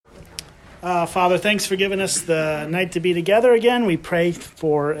Father, thanks for giving us the night to be together again. We pray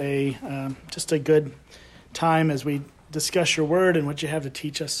for just a good time as we discuss your word and what you have to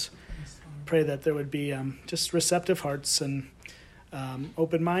teach us. Pray that there would be just receptive hearts and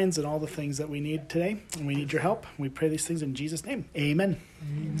open minds and all the things that we need today. And we need your help. We pray these things in Jesus' name. Amen.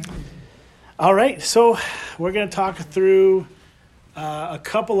 Amen. All right, so we're going to talk through a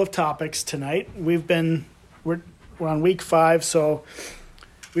couple of topics tonight. We're on week 5, so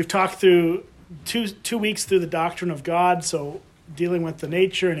we've talked through two weeks through the doctrine of God, so dealing with the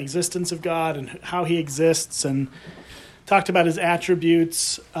nature and existence of God and how he exists, and talked about his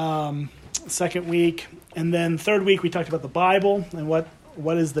attributes. Second week, and then third week we talked about the Bible and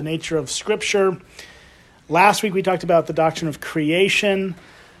what is the nature of Scripture. Last week we talked about the doctrine of creation,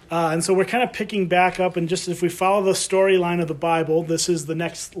 and so we're kind of picking back up, and just if we follow the storyline of the Bible, this is the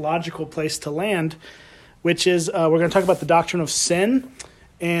next logical place to land, which is we're going to talk about the doctrine of sin,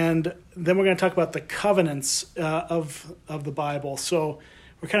 and then we're going to talk about the covenants of the Bible. So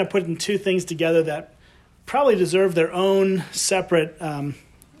we're kind of putting two things together that probably deserve their own separate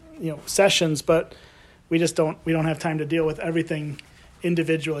sessions, but we don't have time to deal with everything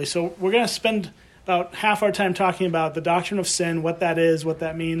individually. So we're going to spend about half our time talking about the doctrine of sin, what that is, what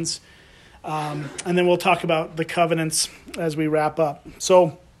that means, and then we'll talk about the covenants as we wrap up.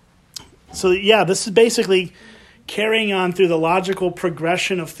 So yeah, this is basically carrying on through the logical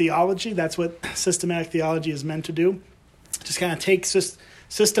progression of theology. That's what systematic theology is meant to do. Just kind of take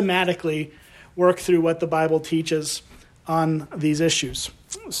systematically work through what the Bible teaches on these issues.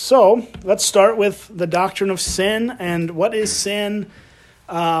 So let's start with the doctrine of sin. And what is sin?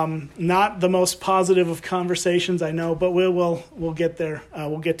 Not the most positive of conversations, I know, but we'll get there.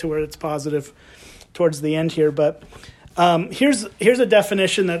 We'll get to where it's positive towards the end here. But here's a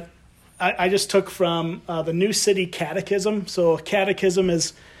definition that I just took from the New City Catechism. So a catechism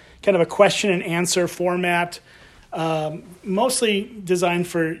is kind of a question and answer format, mostly designed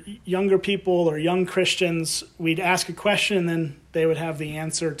for younger people or young Christians. We'd ask a question and then they would have the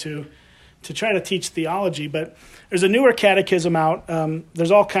answer to try to teach theology. But there's a newer catechism out.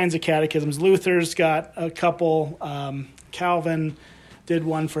 There's all kinds of catechisms. Luther's got a couple. Calvin did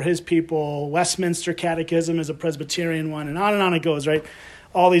one for his people. Westminster Catechism is a Presbyterian one, and on it goes, right?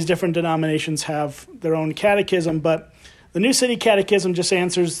 All these different denominations have their own catechism, but the New City Catechism just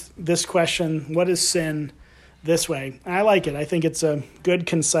answers this question, what is sin, this way. I like it. I think it's a good,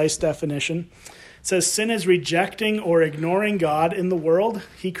 concise definition. It says, sin is rejecting or ignoring God in the world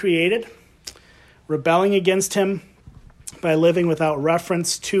he created, rebelling against him by living without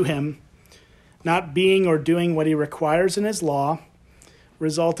reference to him, not being or doing what he requires in his law,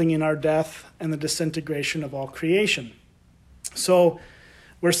 resulting in our death and the disintegration of all creation. So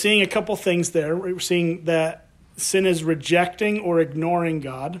we're seeing a couple things there. We're seeing that sin is rejecting or ignoring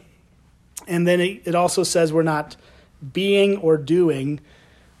God. And then it also says we're not being or doing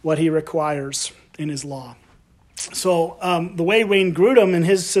what he requires in his law. So the way Wayne Grudem in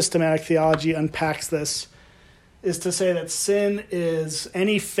his systematic theology unpacks this is to say that sin is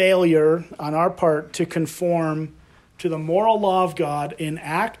any failure on our part to conform to the moral law of God in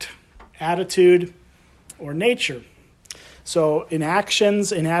act, attitude, or nature. So in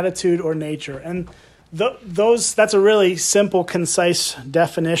actions, in attitude, or nature. And that's a really simple, concise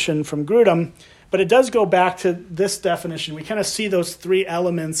definition from Grudem, but it does go back to this definition. We kind of see those three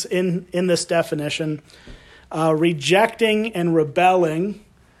elements in this definition. Rejecting and rebelling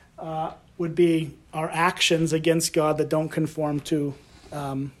would be our actions against God that don't conform to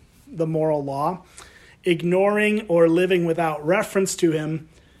the moral law. Ignoring or living without reference to him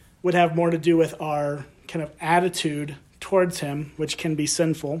would have more to do with our kind of attitude towards him, which can be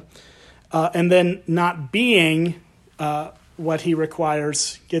sinful. And then not being what he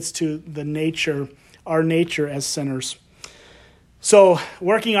requires gets to the nature, our nature as sinners. So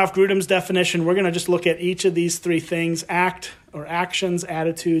working off Grudem's definition, we're going to just look at each of these three things, act or actions,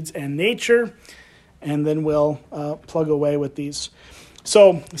 attitudes, and nature, and then we'll plug away with these.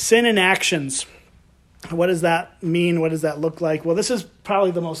 So sin and actions. What does that mean? What does that look like? Well, this is probably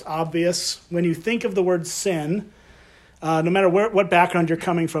the most obvious. When you think of the word sin, no matter what background you're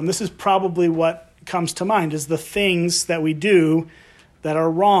coming from, this is probably what comes to mind, is the things that we do that are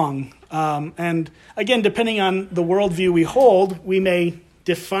wrong. And again, depending on the worldview we hold, we may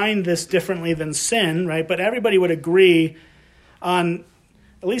define this differently than sin, right? But everybody would agree on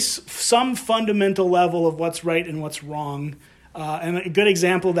at least some fundamental level of what's right and what's wrong. And a good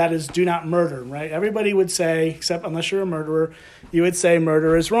example of that is do not murder, right? Everybody would say, except unless you're a murderer, you would say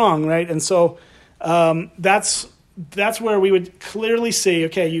murder is wrong, right? And so that's where we would clearly see,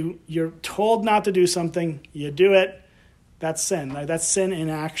 okay, you're told not to do something, you do it, that's sin, right? That's sin in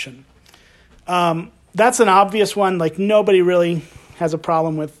action. That's an obvious one. Like, nobody really has a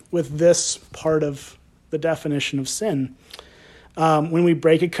problem with this part of the definition of sin. When we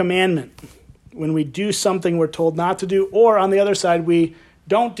break a commandment, when we do something we're told not to do, or on the other side, we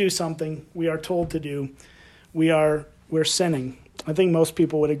don't do something we are told to do, we're sinning. I think most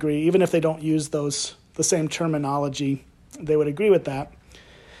people would agree, even if they don't use the same terminology, they would agree with that.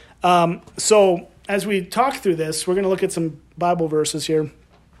 So as we talk through this, we're going to look at some Bible verses here.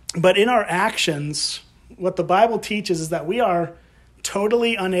 But in our actions, what the Bible teaches is that we are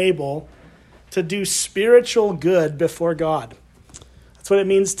totally unable to do spiritual good before God. That's what it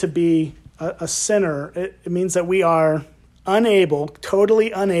means to be a sinner. It means that we are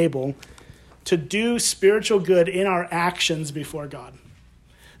totally unable to do spiritual good in our actions before God.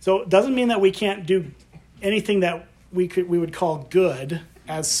 So it doesn't mean that we can't do anything that we would call good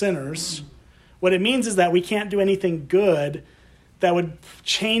as sinners. What it means is that we can't do anything good that would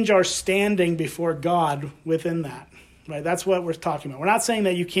change our standing before God within that. Right? That's what we're talking about. We're not saying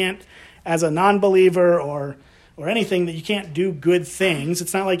that you can't, as a non-believer or anything, that you can't do good things.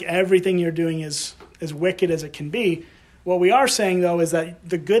 It's not like everything you're doing is as wicked as it can be. What we are saying, though, is that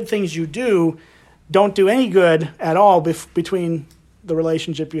the good things you do don't do any good at all between the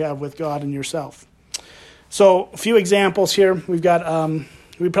relationship you have with God and yourself. So a few examples here. We've got,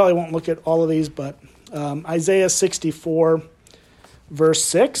 we probably won't look at all of these, but Isaiah 64, verse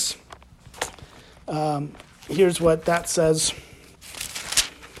 6. Here's what that says.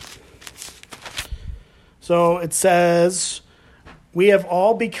 So it says, "We have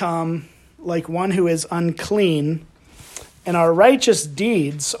all become like one who is unclean, and our righteous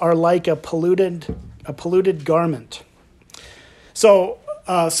deeds are like a polluted garment." So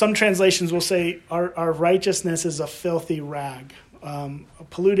some translations will say our righteousness is a filthy rag, a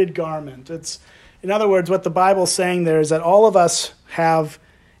polluted garment. In other words, what the Bible's saying there is that all of us have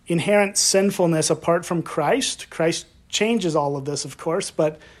inherent sinfulness apart from Christ. Christ changes all of this, of course,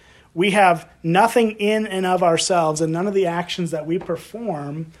 but we have nothing in and of ourselves, and none of the actions that we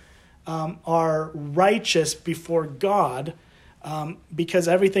perform are righteous before God because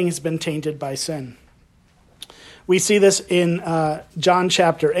everything has been tainted by sin. We see this in John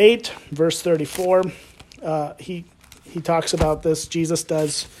chapter 8, verse 34. He talks about this. Jesus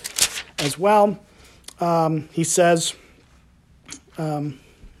does as well. He says,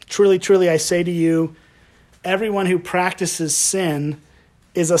 "Truly, truly, I say to you, everyone who practices sin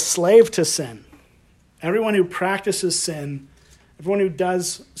is a slave to sin." Everyone who practices sin, everyone who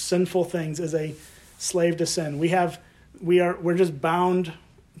does sinful things is a slave to sin. We're just bound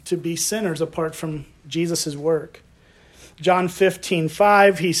to be sinners apart from Jesus' work. John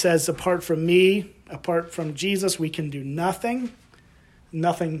 15:5, he says, apart from me, apart from Jesus, we can do nothing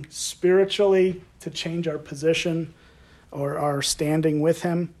spiritually to change our position or our standing with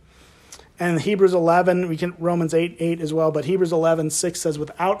him. And Hebrews 11, Romans 8 as well, but Hebrews 11:6 says,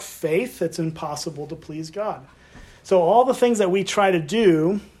 without faith, it's impossible to please God. So all the things that we try to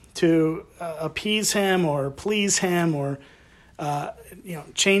do to appease him or please him or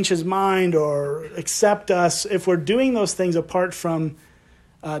change his mind or accept us, if we're doing those things apart from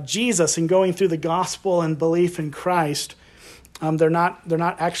Jesus and going through the gospel and belief in Christ, they're not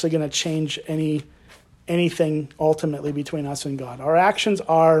actually going to change anything ultimately between us and God. Our actions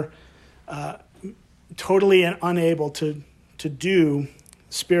are totally unable to do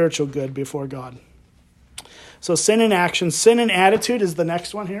spiritual good before God. So sin in action. Sin in attitude is the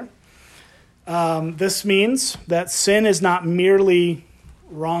next one here. This means that sin is not merely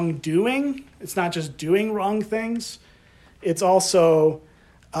wrongdoing. It's not just doing wrong things. It's also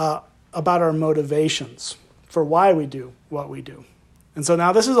about our motivations for why we do what we do. And so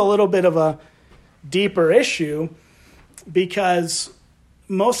now this is a little bit of a deeper issue because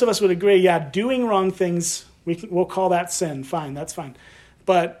most of us would agree, doing wrong things, we'll call that sin. Fine, that's fine.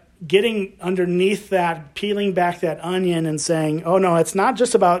 But getting underneath that, peeling back that onion and saying, oh no, it's not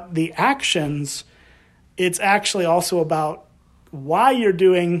just about the actions, it's actually also about why you're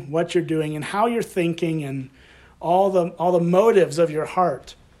doing what you're doing and how you're thinking and all the motives of your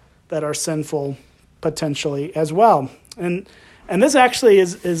heart that are sinful potentially as well. And this actually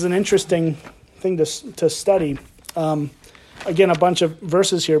is an interesting thing to study. Again, a bunch of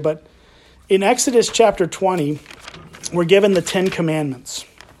verses here, but in Exodus chapter 20, we're given the 10 Commandments.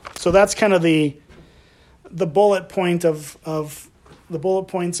 So that's kind of the bullet point of the bullet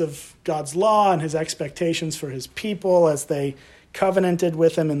points of God's law and his expectations for his people as they covenanted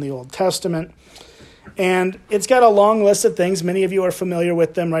with him in the Old Testament. And it's got a long list of things. Many of you are familiar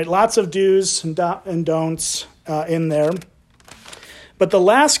with them, right? Lots of do's and don'ts in there. But the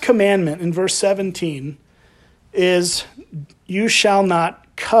last commandment in verse 17 is, you shall not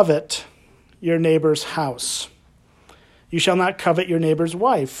covet your neighbor's house. You shall not covet your neighbor's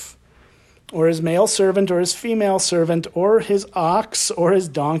wife, or his male servant, or his female servant, or his ox, or his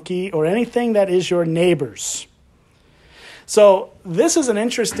donkey, or anything that is your neighbor's. So this is an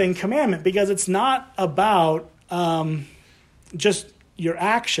interesting commandment because it's not about just your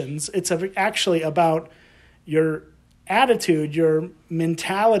actions. It's actually about your attitude, your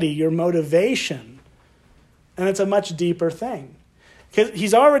mentality, your motivation. And it's a much deeper thing. Because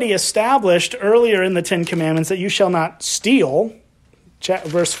he's already established earlier in the Ten Commandments that you shall not steal,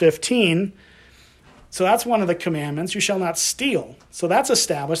 verse 15. So that's one of the commandments. You shall not steal. So that's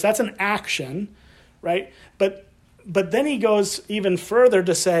established. That's an action, right? But then he goes even further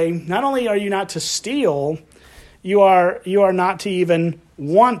to say, not only are you not to steal, you are not to even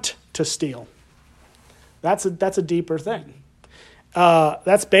want to steal. That's a deeper thing.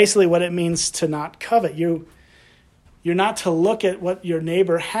 That's basically what it means to not covet. You're not to look at what your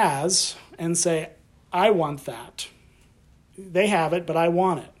neighbor has and say, I want that. They have it, but I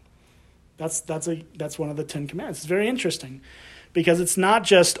want it. That's one of the Ten Commandments. It's very interesting because it's not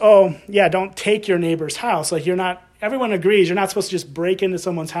just, don't take your neighbor's house. Like everyone agrees you're not supposed to just break into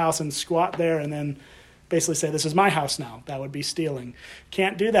someone's house and squat there and then basically say, this is my house now. That would be stealing.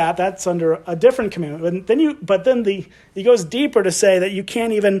 Can't do that. That's under a different commandment. But then he goes deeper to say that you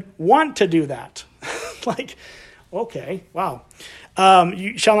can't even want to do that. Like, okay, wow.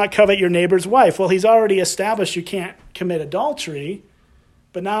 You shall not covet your neighbor's wife. Well, he's already established you can't commit adultery,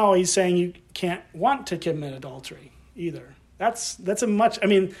 but now he's saying you can't want to commit adultery either. That's a much,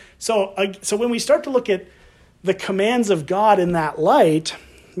 so when we start to look at the commands of God in that light,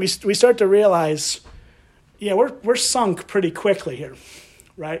 we start to realize, we're sunk pretty quickly here,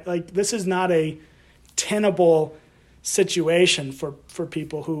 right? Like this is not a tenable situation for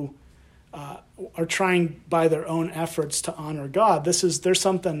people who are trying by their own efforts to honor God. There's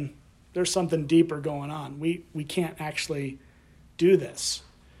something deeper going on. We can't actually do this.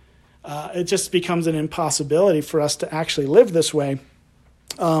 It just becomes an impossibility for us to actually live this way,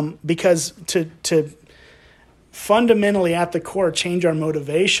 because to fundamentally at the core change our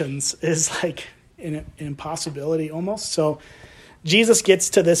motivations is like an impossibility almost. So Jesus gets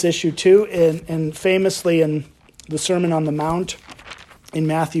to this issue too, and famously in the Sermon on the Mount in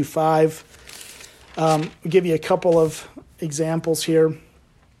Matthew 5. I'll give you a couple of examples here.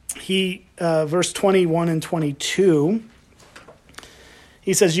 Verse 21 and 22,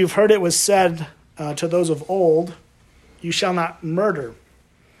 he says, you've heard it was said to those of old, you shall not murder,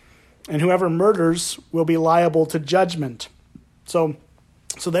 and whoever murders will be liable to judgment. So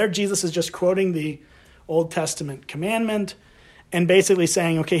there Jesus is just quoting the Old Testament commandment and basically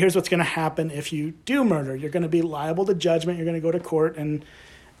saying, okay, here's what's going to happen if you do murder. You're going to be liable to judgment. You're going to go to court, and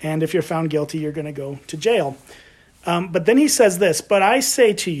if you're found guilty, you're going to go to jail. But then he says this, but I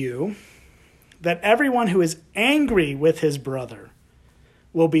say to you that everyone who is angry with his brother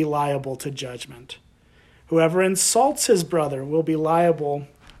will be liable to judgment. Whoever insults his brother will be liable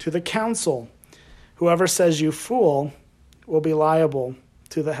to the council. Whoever says you fool will be liable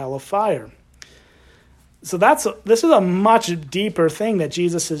to the hell of fire. So this is a much deeper thing that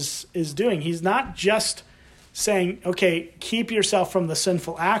Jesus is doing. He's not just saying, okay, keep yourself from the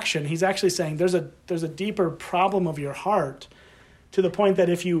sinful action. He's actually saying there's a deeper problem of your heart, to the point that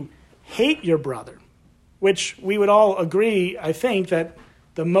if you hate your brother, which we would all agree, I think, that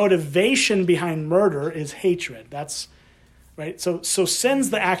the motivation behind murder is hatred. That's right. So sin's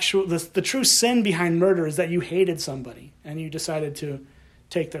the true sin behind murder is that you hated somebody and you decided to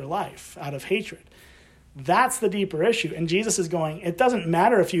take their life out of hatred. That's the deeper issue. And Jesus is going, it doesn't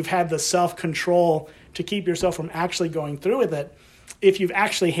matter if you've had the self-control to keep yourself from actually going through with it. If you've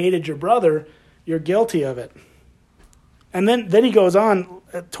actually hated your brother, you're guilty of it. And then he goes on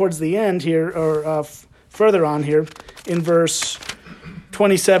towards the end here, or further on here, in verse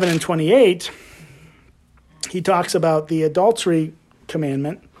 27 and 28, he talks about the adultery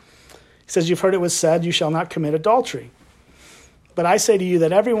commandment. He says, you've heard it was said, you shall not commit adultery. But I say to you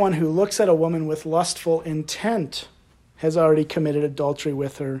that everyone who looks at a woman with lustful intent has already committed adultery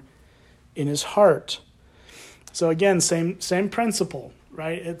with her in his heart. So again, same principle,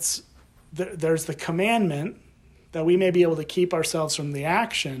 right? There's the commandment that we may be able to keep ourselves from the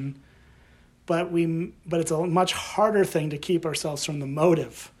action, but it's a much harder thing to keep ourselves from the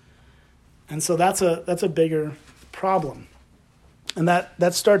motive. And so that's a bigger problem. And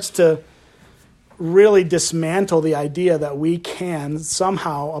that starts to really dismantle the idea that we can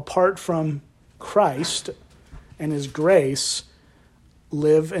somehow, apart from Christ and his grace,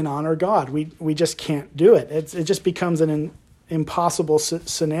 live and honor God. We just can't do it. It just becomes an impossible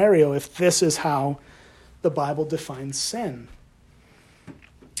scenario if this is how the Bible defines sin.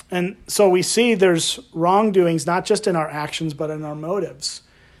 And so we see there's wrongdoings, not just in our actions, but in our motives.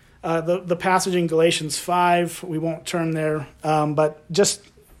 The passage in Galatians 5, we won't turn there, but just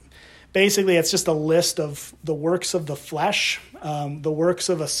basically it's just a list of the works of the flesh, the works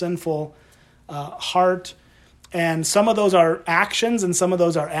of a sinful heart. And some of those are actions and some of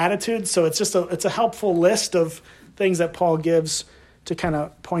those are attitudes. So it's a helpful list of things that Paul gives to kind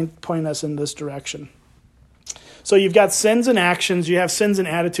of point us in this direction. So you've got sins and actions, you have sins and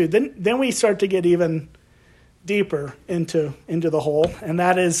attitude. Then we start to get even deeper into the whole, and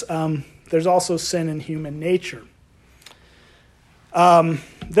that is there's also sin in human nature.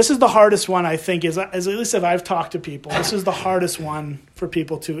 This is the hardest one, I think, as at least if I've talked to people, this is the hardest one for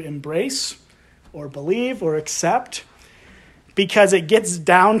people to embrace or believe or accept, because it gets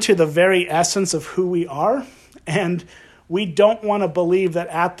down to the very essence of who we are, and we don't want to believe that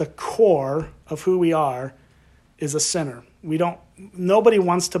at the core of who we are is a sinner. Nobody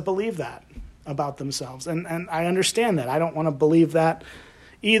wants to believe that about themselves. And I understand that. I don't want to believe that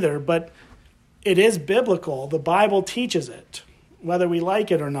either, but it is biblical. The Bible teaches it. Whether we like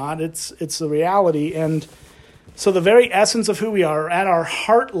it or not, it's the reality. And so the very essence of who we are, at our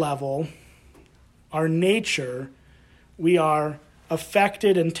heart level, our nature, we are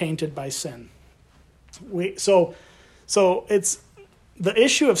affected and tainted by sin. So it's the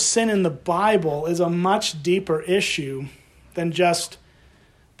issue of sin in the Bible is a much deeper issue than just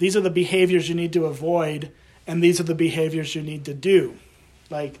these are the behaviors you need to avoid and these are the behaviors you need to do.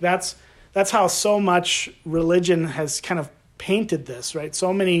 Like that's how so much religion has kind of painted this, right?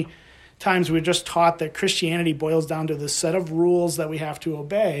 So many times we're just taught that Christianity boils down to this set of rules that we have to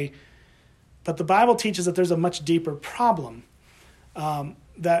obey, but the Bible teaches that there's a much deeper problem.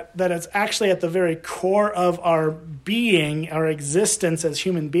 That it's actually at the very core of our being, our existence as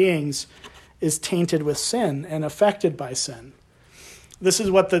human beings, is tainted with sin and affected by sin. This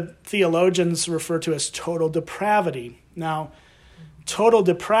is what the theologians refer to as total depravity. Now, total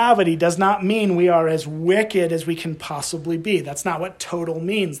depravity does not mean we are as wicked as we can possibly be. That's not what total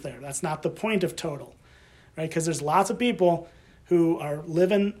means there. That's not the point of total, right? Because there's lots of people who are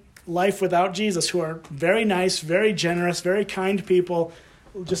living life without Jesus, who are very nice, very generous, very kind people,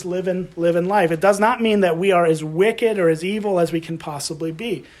 just living life. It does not mean that we are as wicked or as evil as we can possibly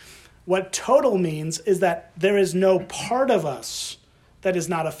be. What total means is that there is no part of us that is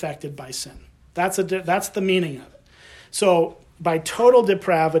not affected by sin. That's the meaning of it. So by total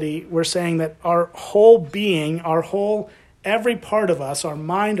depravity, we're saying that our whole being, every part of us, our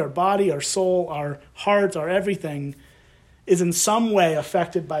mind, our body, our soul, our heart, our everything, is in some way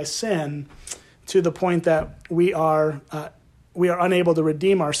affected by sin to the point that we are unable to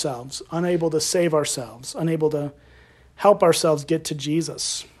redeem ourselves, unable to save ourselves, unable to help ourselves get to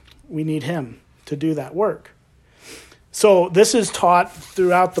Jesus. We need him to do that work. So this is taught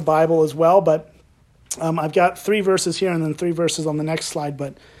throughout the Bible as well, but I've got 3 verses here and then 3 verses on the next slide.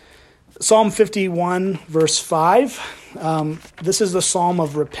 But Psalm 51, verse 5, this is the Psalm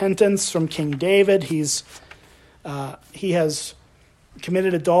of repentance from King David. He has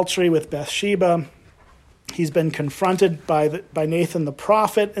committed adultery with Bathsheba. He's been confronted by Nathan the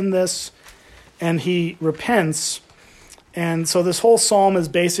prophet in this, and he repents. And so this whole psalm is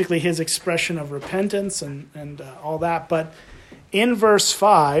basically his expression of repentance and all that. But in verse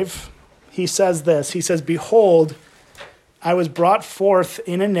 5, he says this. He says, "Behold, I was brought forth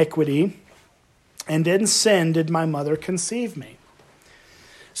in iniquity, and in sin did my mother conceive me."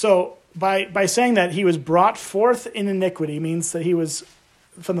 So by saying that he was brought forth in iniquity means that he was,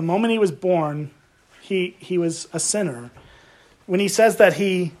 from the moment he was born, he was a sinner. When he says that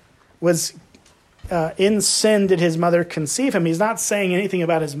he was in sin did his mother conceive him, he's not saying anything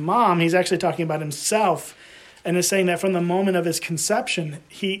about his mom. He's actually talking about himself, and is saying that from the moment of his conception,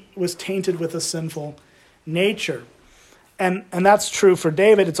 he was tainted with a sinful nature. And that's true for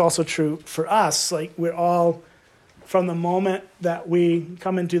David. It's also true for us. Like, we're all, from the moment that we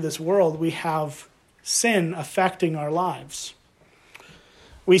come into this world, we have sin affecting our lives.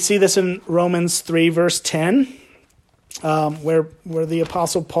 We see this in Romans 3, verse 10, where the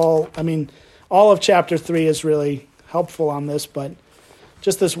Apostle Paul, all of chapter 3 is really helpful on this, but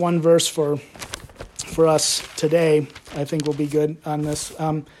just this one verse for us today, I think will be good on this.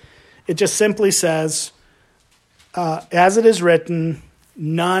 It just simply says, as it is written,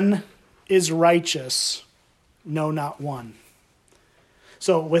 none is righteous, no, not one.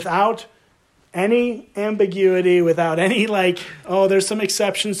 So without any ambiguity, without any there's some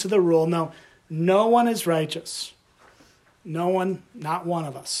exceptions to the rule. No one is righteous. No one, not one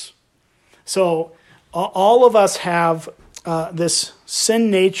of us. So all of us have this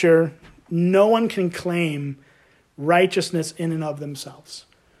sin nature. No one can claim righteousness in and of themselves.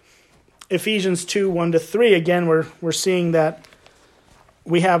 Ephesians 2, 1-3, again, we're seeing that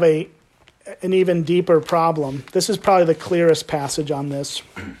we have an even deeper problem. This is probably the clearest passage on this.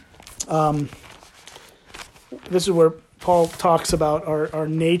 This is where Paul talks about our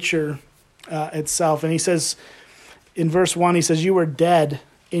nature itself. And he says, in verse 1, he says, "You were dead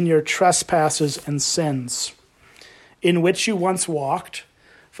in your trespasses and sins, in which you once walked,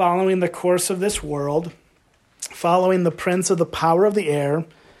 following the course of this world, following the prince of the power of the air,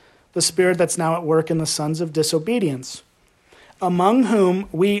 the spirit that's now at work in the sons of disobedience, among whom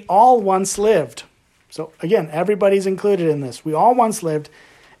we all once lived." So again, everybody's included in this. We all once lived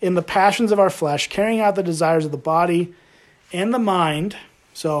in the passions of our flesh, carrying out the desires of the body and the mind.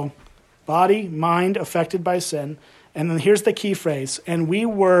 So body, mind affected by sin. And then here's the key phrase: "And we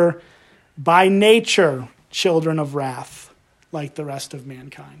were by nature children of wrath, like the rest of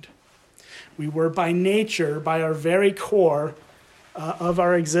mankind." We were by nature, by our very core of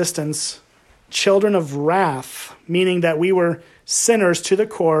our existence, children of wrath, meaning that we were sinners to the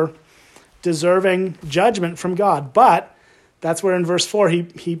core, deserving judgment from God. But that's where in verse 4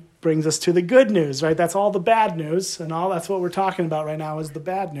 he brings us to the good news, right? That's all the bad news, and that's what we're talking about right now is the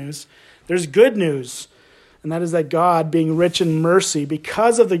bad news. There's good news, and that is that God, being rich in mercy,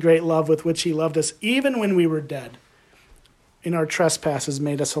 because of the great love with which he loved us, even when we were dead in our trespasses,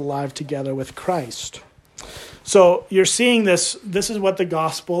 made us alive together with Christ. So you're seeing this. This is what the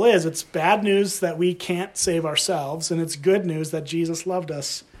gospel is. It's bad news that we can't save ourselves, and it's good news that Jesus loved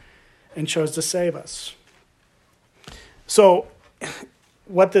us and chose to save us. So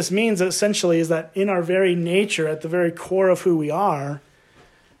what this means essentially is that in our very nature, at the very core of who we are,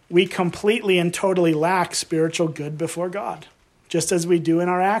 we completely and totally lack spiritual good before God, just as we do in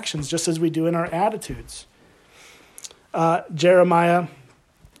our actions, just as we do in our attitudes. Jeremiah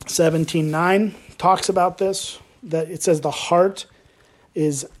 17:9 talks about this, that it says the heart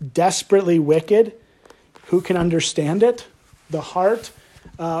is desperately wicked. Who can understand it? The heart,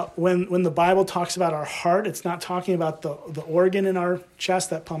 when the Bible talks about our heart, it's not talking about the organ in our chest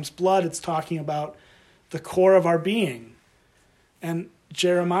that pumps blood. It's talking about the core of our being. And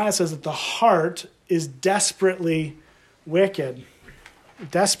Jeremiah says that the heart is desperately wicked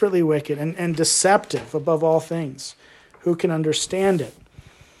and deceptive above all things. Who can understand it?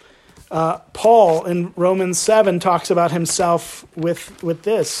 Paul in Romans 7 talks about himself with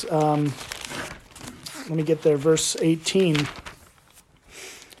this. Let me get there, verse 18.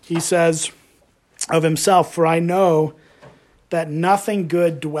 He says of himself, "For I know that nothing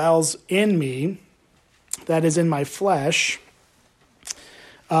good dwells in me, that is in my flesh."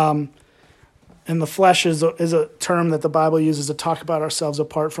 And the flesh is a term that the Bible uses to talk about ourselves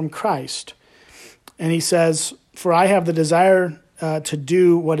apart from Christ. And he says, "For I have the desire to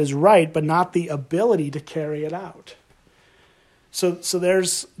do what is right, but not the ability to carry it out." So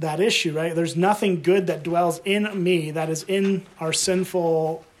there's that issue, right? There's nothing good that dwells in me, that is in our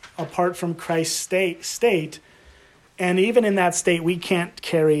sinful, apart from Christ's state. And even in that state, we can't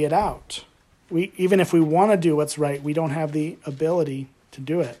carry it out. Even if we want to do what's right, we don't have the ability to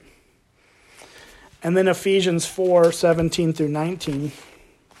do it. And then Ephesians 4:17-19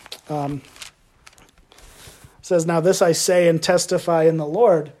 says, "Now this I say and testify in the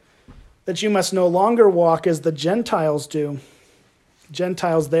Lord, that you must no longer walk as the Gentiles do."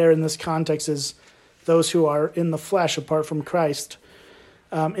 Gentiles there in this context is those who are in the flesh apart from Christ.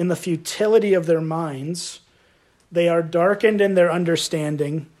 "In the futility of their minds, they are darkened in their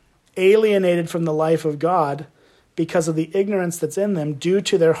understanding, alienated from the life of God because of the ignorance that's in them due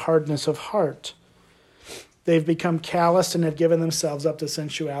to their hardness of heart. They've become calloused and have given themselves up to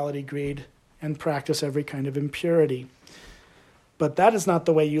sensuality, greed, and practice every kind of impurity. But that is not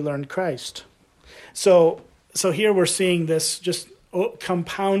the way you learned Christ." So here we're seeing this just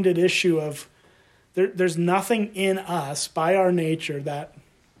compounded issue of there's nothing in us by our nature that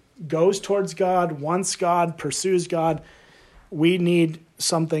goes towards God, wants God, pursues God. We need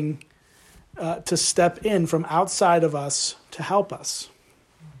something to step in from outside of us to help us.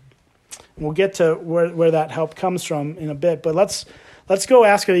 And we'll get to where that help comes from in a bit, but let's go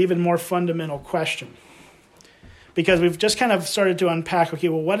ask an even more fundamental question. Because we've just kind of started to unpack, okay,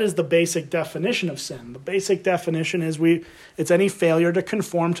 well, what is the basic definition of sin? The basic definition is it's any failure to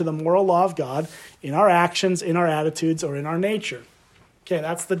conform to the moral law of God in our actions, in our attitudes, or in our nature. Okay,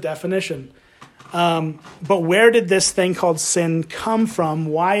 that's the definition. But where did this thing called sin come from?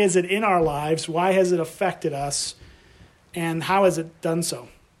 Why is it in our lives? Why has it affected us? And how has it done so?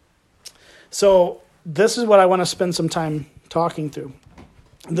 So this is what I want to spend some time talking through.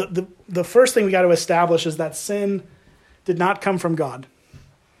 The first thing we got to establish is that sin did not come from God.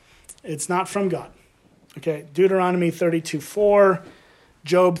 It's not from God. Okay, Deuteronomy 32:4,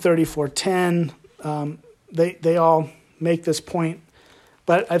 Job 34:10. They all make this point.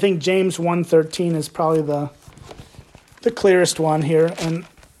 But I think James 1:13 is probably the clearest one here. And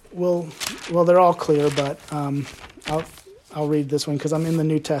they're all clear, but I'll read this one because I'm in the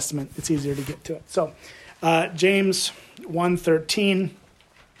New Testament. It's easier to get to it. So James 1:13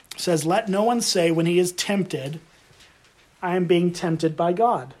 says, "Let no one say when he is tempted, I am being tempted by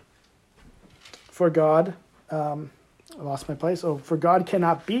God. For God," I lost my place. "For God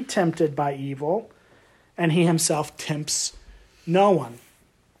cannot be tempted by evil, and he himself tempts no one."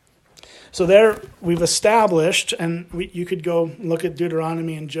 So there we've established, and you could go look at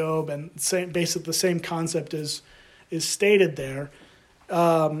Deuteronomy and Job, and basically the same concept is stated there,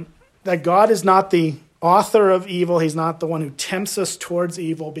 that God is not the author of evil. He's not the one who tempts us towards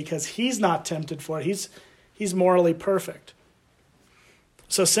evil because he's not tempted for it. He's morally perfect.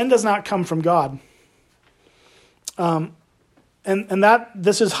 So sin does not come from God. And that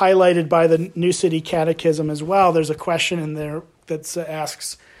this is highlighted by the New City Catechism as well. There's a question in there that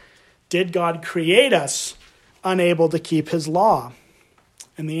asks, did God create us unable to keep his law?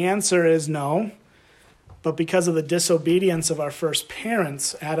 And the answer is no. But because of the disobedience of our first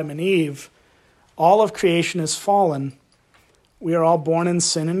parents, Adam and Eve, all of creation is fallen. We are all born in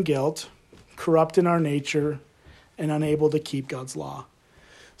sin and guilt, corrupt in our nature, and unable to keep God's law.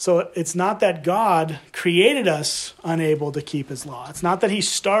 So it's not that God created us unable to keep his law. It's not that he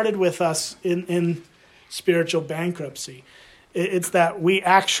started with us in spiritual bankruptcy. It's that we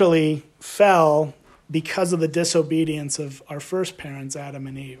actually fell because of the disobedience of our first parents, Adam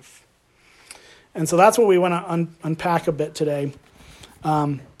and Eve. And so that's what we want to unpack a bit today.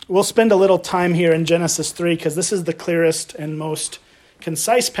 We'll spend a little time here in Genesis 3 because this is the clearest and most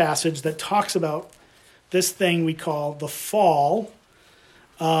concise passage that talks about this thing we call the fall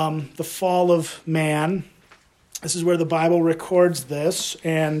of man. This is where the Bible records this.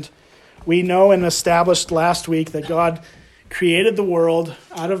 And we know and established last week that God created the world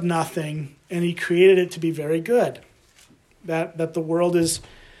out of nothing, and he created it to be very good. That the world is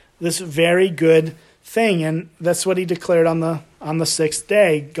this very good thing, and that's what he declared on the sixth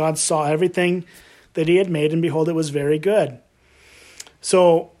day. God saw everything that he had made, and behold, it was very good.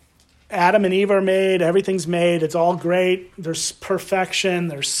 So Adam and Eve are made, everything's made, it's all great. There's perfection,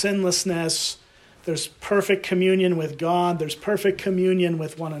 there's sinlessness, there's perfect communion with God, there's perfect communion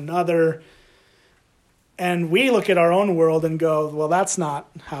with one another. And we look at our own world and go, well, that's not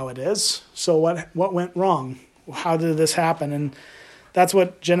how it is. So what went wrong? How did this happen? And that's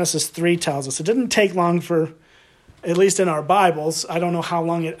what Genesis 3 tells us. It didn't take long for, at least in our Bibles, I don't know how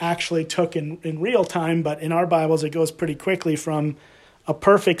long it actually took in real time, but in our Bibles it goes pretty quickly from a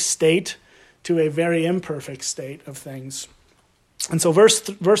perfect state to a very imperfect state of things. And so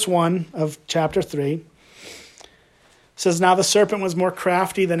verse 1 of chapter 3 says, "Now the serpent was more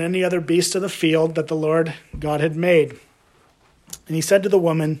crafty than any other beast of the field that the Lord God had made. And he said to the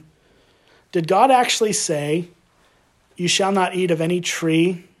woman, 'Did God actually say, you shall not eat of any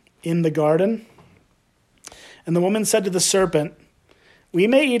tree in the garden?' And the woman said to the serpent, 'We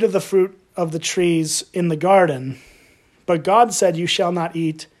may eat of the fruit of the trees in the garden, but God said, you shall not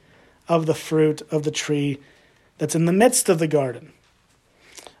eat of the fruit of the tree that's in the midst of the garden.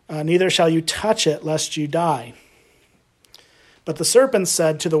 Neither shall you touch it, lest you die.' But the serpent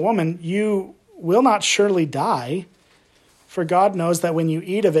said to the woman, 'You will not surely die, for God knows that when you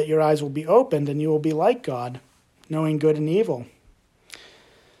eat of it, your eyes will be opened, and you will be like God, knowing good and evil.'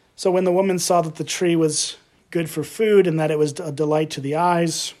 So when the woman saw that the tree was good for food, and that it was a delight to the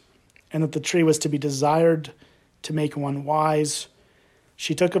eyes, and that the tree was to be desired to make one wise,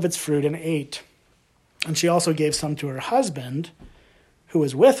 she took of its fruit and ate. And she also gave some to her husband, who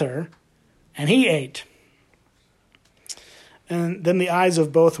was with her, and he ate. And then the eyes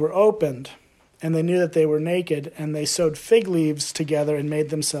of both were opened, and they knew that they were naked, and they sewed fig leaves together and made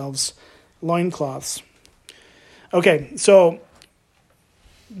themselves loincloths." Okay, so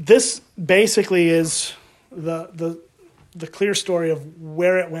this basically is the clear story of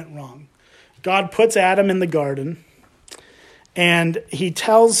where it went wrong. God puts Adam in the garden, and he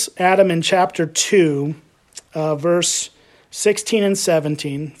tells Adam in chapter 2, verse 16 and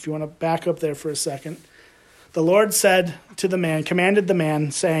 17, if you want to back up there for a second. "The Lord said to the man, commanded the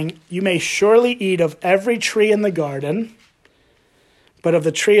man, saying, 'You may surely eat of every tree in the garden, but of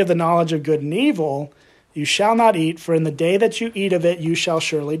the tree of the knowledge of good and evil you shall not eat, for in the day that you eat of it you shall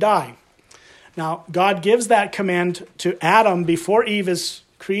surely die.'" Now, God gives that command to Adam before Eve is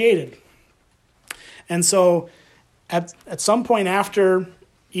created. And so at some point after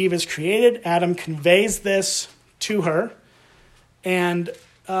Eve is created, Adam conveys this to her. And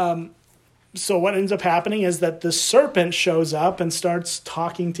so what ends up happening is that the serpent shows up and starts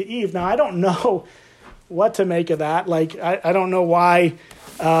talking to Eve. Now, I don't know what to make of that. Like, I don't know why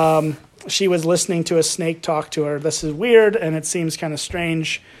she was listening to a snake talk to her. This is weird, and it seems kind of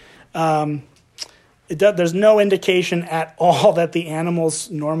strange. There's no indication at all that the animals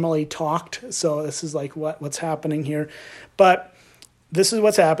normally talked. So this is like what's happening here. But this is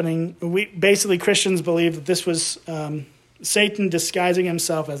what's happening. Christians believe that this was Satan disguising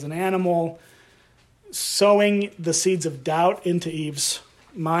himself as an animal, sowing the seeds of doubt into Eve's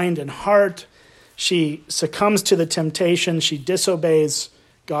mind and heart. She succumbs to the temptation. She disobeys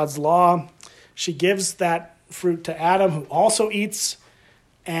God's law. She gives that fruit to Adam, who also eats,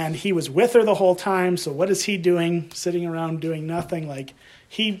 and he was with her the whole time. So what is he doing? Sitting around doing nothing. Like,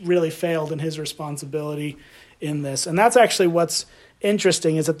 he really failed in his responsibility in this. And that's actually what's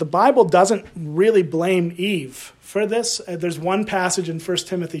interesting, is that the Bible doesn't really blame Eve for this. There's one passage in 1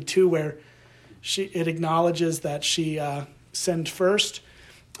 Timothy 2 where it acknowledges that she sinned first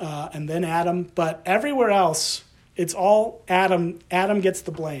and then Adam. But everywhere else, it's all Adam. Adam gets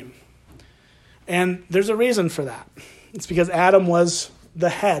the blame. And there's a reason for that. It's because Adam was the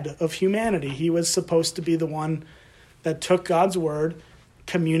head of humanity. He was supposed to be the one that took God's word,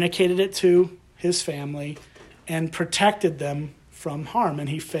 communicated it to his family, and protected them from harm, and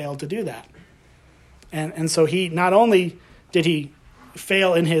he failed to do that. And so he, not only did he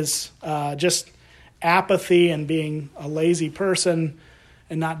fail in his just apathy and being a lazy person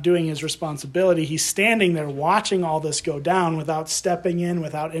and not doing his responsibility, he's standing there watching all this go down without stepping in,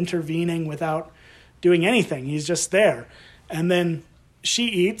 without intervening, without doing anything. He's just there. And then she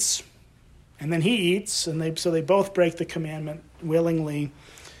eats, and then he eats, and they both break the commandment willingly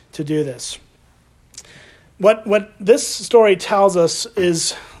to do this. What this story tells us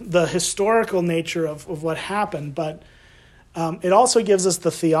is the historical nature of what happened, but it also gives us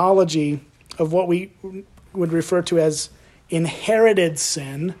the theology of what we would refer to as inherited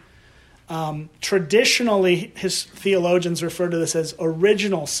sin. Traditionally, his theologians refer to this as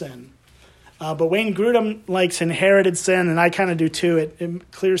original sin. But Wayne Grudem likes inherited sin, and I kind of do too.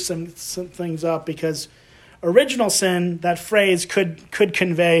 It clears some things up, because original sin, that phrase could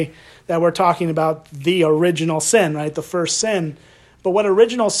convey that we're talking about the original sin, right? The first sin. But what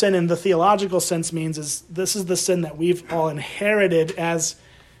original sin in the theological sense means is this is the sin that we've all inherited as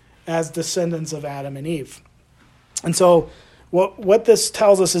descendants of Adam and Eve. And so what this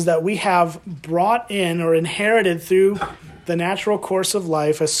tells us is that we have brought in or inherited through the natural course of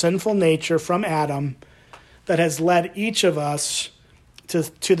life a sinful nature from Adam that has led each of us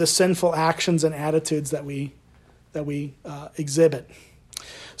to the sinful actions and attitudes that we exhibit.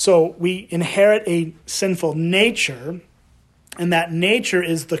 So we inherit a sinful nature, and that nature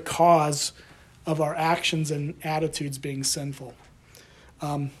is the cause of our actions and attitudes being sinful.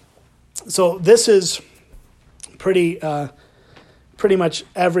 So this is pretty much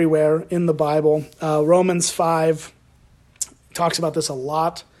everywhere in the Bible. Romans 5 talks about this a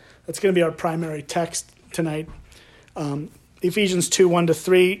lot. That's going to be our primary text tonight. Ephesians 2,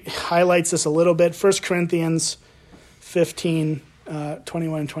 1-3 highlights this a little bit. 1 Corinthians 15,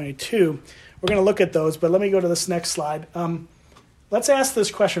 21 and 22. We're going to look at those, but let me go to this next slide. Let's ask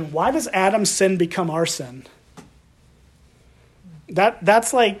this question. Why does Adam's sin become our sin?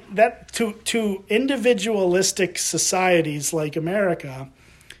 That's like that to individualistic societies like America.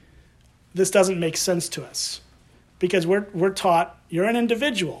 This doesn't make sense to us, because we're taught you're an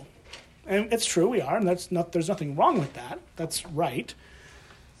individual, and it's true, we are, and there's nothing wrong with that. That's right.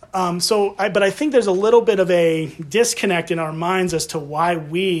 But I think there's a little bit of a disconnect in our minds as to why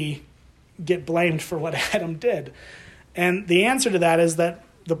we get blamed for what Adam did, and the answer to that is that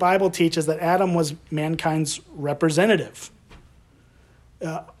the Bible teaches that Adam was mankind's representative.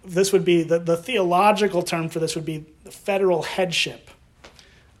 This would be the theological term for this would be the federal headship.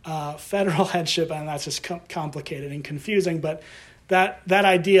 Federal headship, and that's just complicated and confusing, but that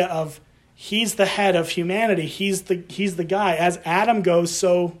idea of he's the head of humanity, he's the guy. As Adam goes,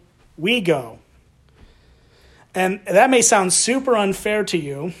 so we go. And that may sound super unfair to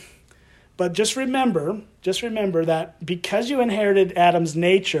you, but just remember that because you inherited Adam's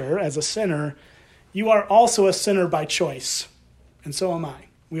nature as a sinner, you are also a sinner by choice. And so am I.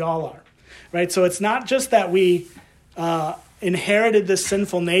 We all are. Right? So it's not just that we inherited this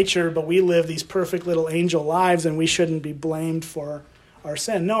sinful nature, but we live these perfect little angel lives and we shouldn't be blamed for our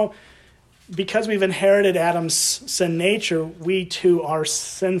sin. No, because we've inherited Adam's sin nature, we too are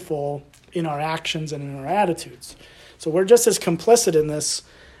sinful in our actions and in our attitudes. So we're just as complicit in this.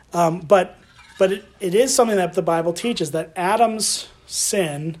 But it is something that the Bible teaches, that Adam's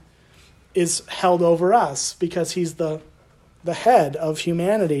sin is held over us because he's the head of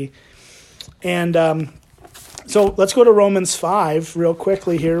humanity. And so let's go to Romans 5 real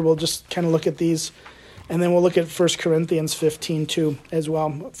quickly here. We'll just kind of look at these, and then we'll look at 1 Corinthians 15 too as well,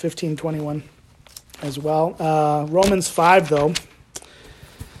 15:21 as well. Romans 5, though.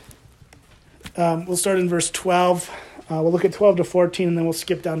 We'll start in verse 12. We'll look at 12 to 14, and then we'll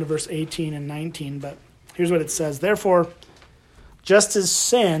skip down to verse 18 and 19. But here's what it says. Therefore, just as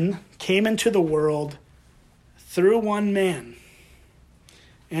sin came into the world through one man,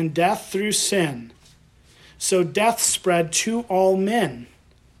 and death through sin, so death spread to all men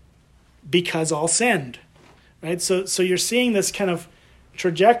because all sinned. Right? So you're seeing this kind of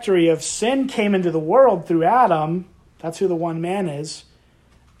trajectory of sin came into the world through Adam. That's who the one man is.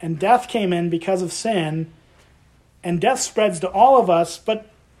 And death came in because of sin. And death spreads to all of us, but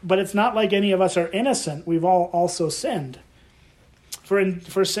it's not like any of us are innocent. We've all also sinned.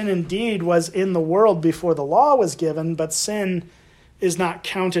 For sin indeed was in the world before the law was given, but sin is not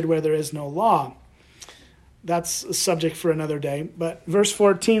counted where there is no law. That's a subject for another day. But verse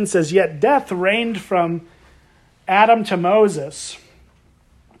 14 says, yet death reigned from Adam to Moses,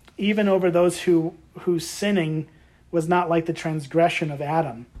 even over those whose sinning was not like the transgression of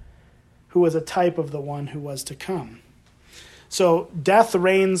Adam, who was a type of the one who was to come. So death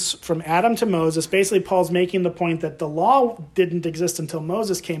reigns from Adam to Moses. Basically, Paul's making the point that the law didn't exist until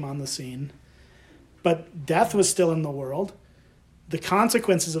Moses came on the scene, but death was still in the world. The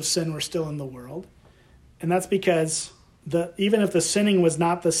consequences of sin were still in the world. And that's because even if the sinning was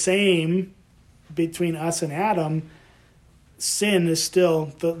not the same between us and Adam, sin is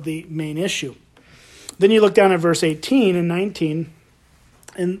still the main issue. Then you look down at verse 18 and 19,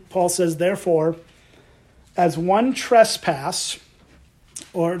 and Paul says, therefore, as one trespass,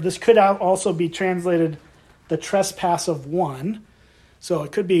 or this could also be translated the trespass of one. So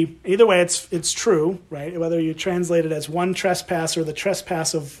it could be, either way, it's true, right? Whether you translate it as one trespass or the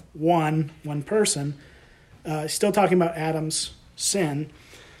trespass of one person, still talking about Adam's sin.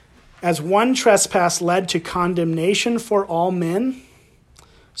 As one trespass led to condemnation for all men,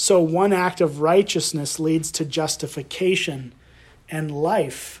 so one act of righteousness leads to justification and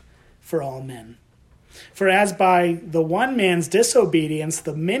life for all men. For as by the one man's disobedience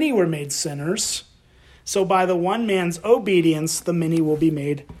the many were made sinners, so by the one man's obedience the many will be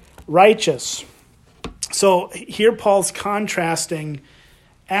made righteous. So here Paul's contrasting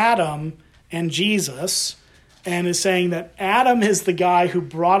Adam and Jesus, and is saying that Adam is the guy who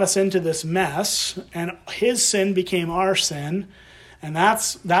brought us into this mess, and his sin became our sin, and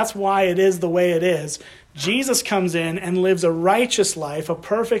that's why it is the way it is. Jesus comes in and lives a righteous life, a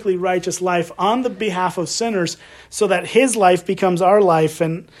perfectly righteous life on the behalf of sinners, so that his life becomes our life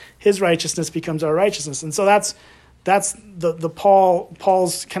and his righteousness becomes our righteousness. And so that's the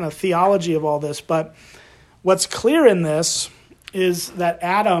Paul's kind of theology of all this. But what's clear in this is that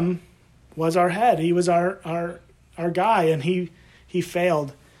Adam was our head. He was our guy, and he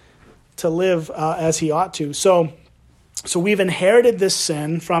failed to live as he ought to. So we've inherited this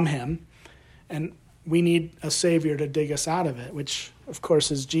sin from him, and we need a Savior to dig us out of it, which, of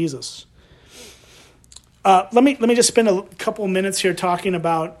course, is Jesus. Let me just spend a couple minutes here talking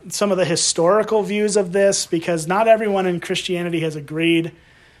about some of the historical views of this, because not everyone in Christianity has agreed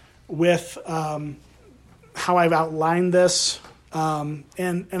with how I've outlined this. And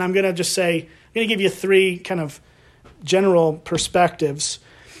I'm going to just say, I'm going to give you three kind of general perspectives.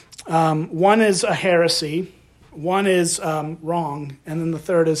 One is a heresy. One is wrong, and then the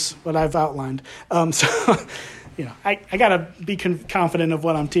third is what I've outlined. So, I got to be confident of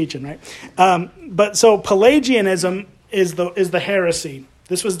what I'm teaching, right? But so Pelagianism is the heresy.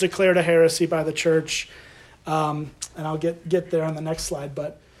 This was declared a heresy by the church, and I'll get there on the next slide.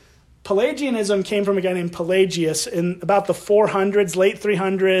 But Pelagianism came from a guy named Pelagius in about the 400s, late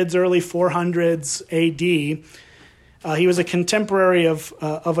 300s, early 400s AD. He was a contemporary of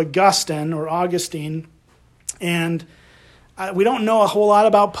Augustine or Augustine. And we don't know a whole lot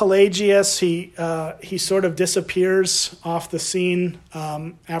about Pelagius. He sort of disappears off the scene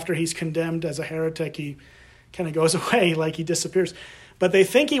after he's condemned as a heretic. He kind of goes away, like he disappears. But they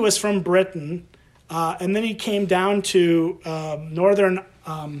think he was from Britain, and then he came down to northern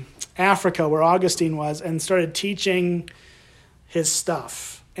Africa, where Augustine was, and started teaching his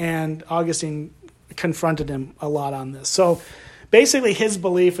stuff. And Augustine confronted him a lot on this. So basically his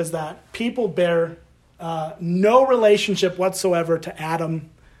belief is that people bear no relationship whatsoever to Adam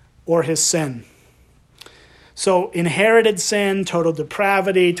or his sin. So inherited sin, total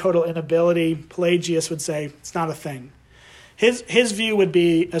depravity, total inability, Pelagius would say it's not a thing. His view would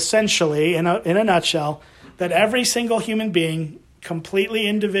be essentially, in a nutshell, that every single human being, completely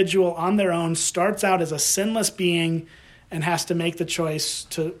individual on their own, starts out as a sinless being and has to make the choice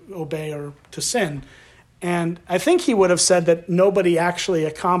to obey or to sin. And I think he would have said that nobody actually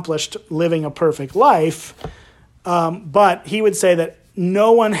accomplished living a perfect life, but he would say that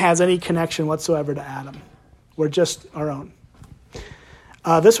no one has any connection whatsoever to Adam. We're just our own.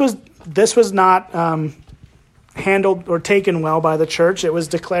 This was not handled or taken well by the church. It was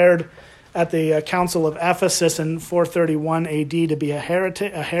declared at the Council of Ephesus in 431 AD to be a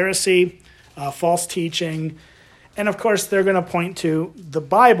heresy, false teaching. And of course, they're going to point to the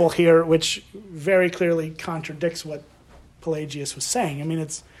Bible here, which very clearly contradicts what Pelagius was saying. I mean,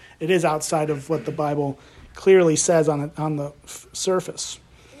 it is outside of what the Bible clearly says on the surface.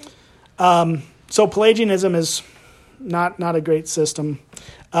 So Pelagianism is not a great system.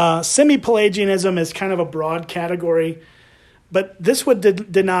 Semi-Pelagianism is kind of a broad category, but this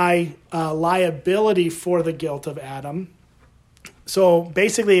would deny liability for the guilt of Adam. So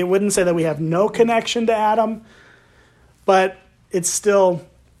basically, it wouldn't say that we have no connection to Adam, but it's still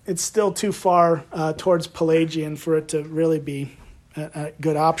too far towards Pelagian for it to really be a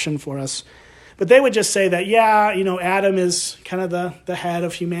good option for us. But they would just say that, Adam is kind of the head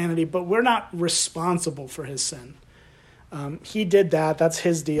of humanity, but we're not responsible for his sin. He did that. That's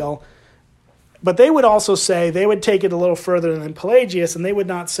his deal. But they would also say, they would take it a little further than Pelagius, and they would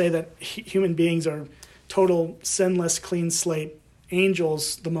not say that human beings are total sinless, clean slate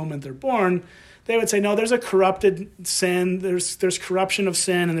angels the moment they're born. They would say, no, there's a corrupted sin, there's corruption of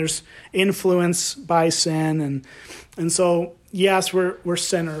sin, and there's influence by sin. And so, yes, we're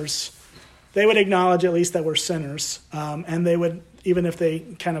sinners. They would acknowledge at least that we're sinners. And they would, even if they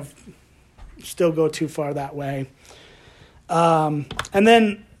kind of still go too far that way. And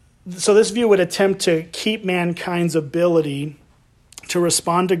then, so this view would attempt to keep mankind's ability to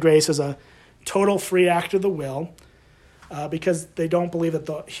respond to grace as a total free act of the will, because they don't believe that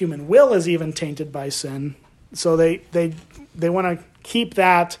the human will is even tainted by sin. So they want to keep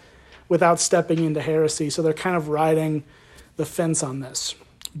that without stepping into heresy. So they're kind of riding the fence on this.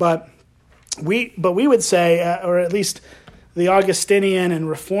 But we would say, or at least the Augustinian and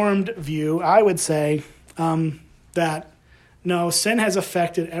Reformed view, I would say that no, sin has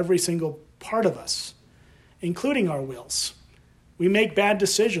affected every single part of us, including our wills. We make bad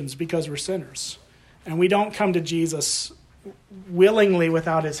decisions because we're sinners. And we don't come to Jesus willingly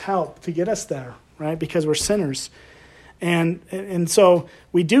without his help to get us there, right? Because we're sinners. And so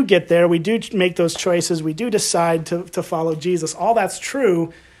we do get there. We do make those choices. We do decide to follow Jesus. All that's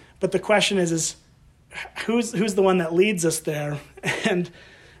true. But the question is who's the one that leads us there? And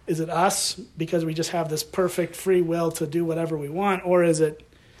is it us because we just have this perfect free will to do whatever we want, or is it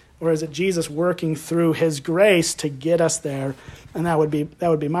Jesus working through his grace to get us there? And that would be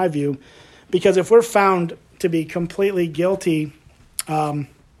my view, because if we're found to be completely guilty of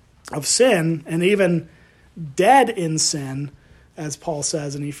sin and even dead in sin, as Paul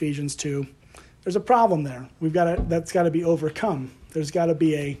says in Ephesians 2, there's a problem there. That's got to be overcome. There's got to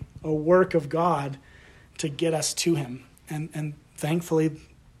be a work of God to get us to him, and thankfully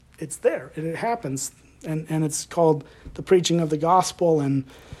it's there, and it happens, and it's called the preaching of the gospel and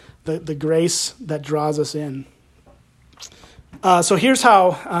the grace that draws us in. So here's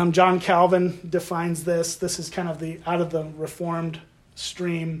how John Calvin defines this. This is kind of out of the Reformed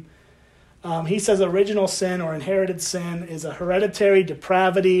stream. He says original sin or inherited sin is a hereditary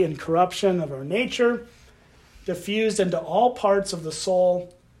depravity and corruption of our nature, diffused into all parts of the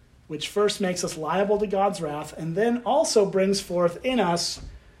soul, which first makes us liable to God's wrath, and then also brings forth in us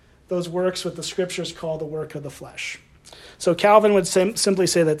those works what the scriptures call the work of the flesh. So Calvin would simply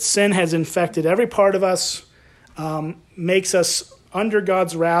say that sin has infected every part of us, makes us under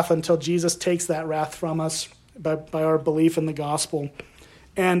God's wrath until Jesus takes that wrath from us by our belief in the gospel.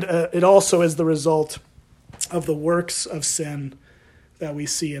 And it also is the result of the works of sin that we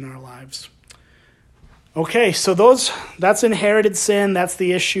see in our lives. Okay, so that's inherited sin. That's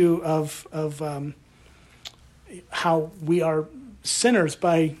the issue of how we are sinners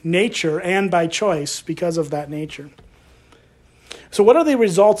by nature and by choice because of that nature. So what are the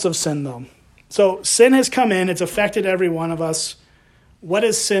results of sin, though? So sin has come in. It's affected every one of us. What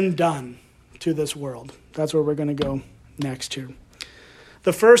has sin done to this world? That's where we're going to go next here.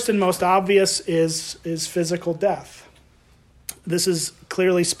 The first and most obvious is physical death. This is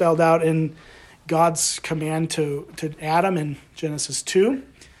clearly spelled out in God's command to Adam in Genesis 2.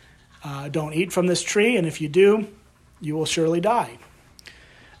 Don't eat from this tree, and if you do, you will surely die.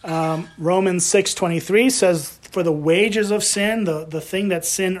 Romans 6:23 says, for the wages of sin, the thing that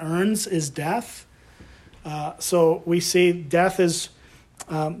sin earns is death. So we see death is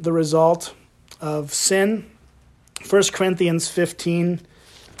the result of sin. 1 Corinthians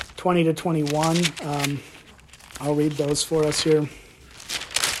 15:20-21. I'll read those for us here.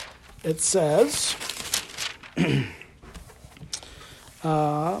 It says, let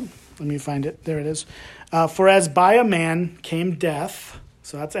me find it. There it is. For as by a man came death,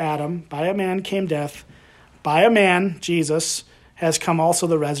 so that's Adam, by a man came death, by a man, Jesus, has come also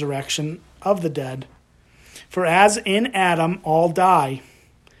the resurrection of the dead. For as in Adam all die,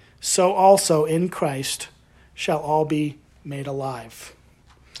 so also in Christ shall all be made alive.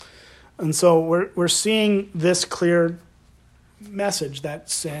 And so we're seeing this clear message that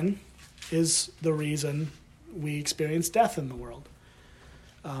sin is the reason we experience death in the world.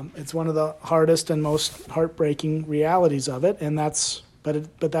 It's one of the hardest and most heartbreaking realities of it, and that's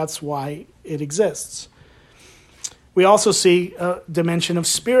why it exists. We also see a dimension of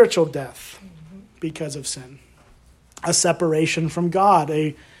spiritual death because of sin, a separation from God,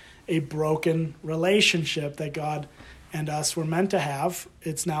 a broken relationship that God and us were meant to have.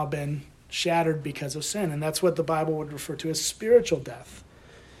 It's now been shattered because of sin, and that's what the Bible would refer to as spiritual death.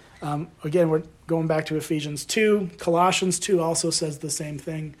 Again, we're going back to Ephesians 2. Colossians 2 also says the same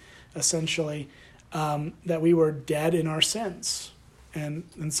thing, essentially, that we were dead in our sins.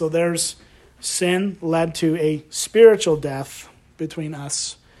 And so there's sin led to a spiritual death between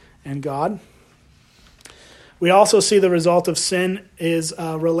us and God. We also see the result of sin is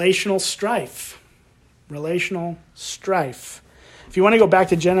relational strife. Relational strife. If you want to go back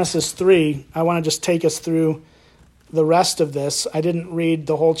to Genesis 3, I want to just take us through the rest of this. I didn't read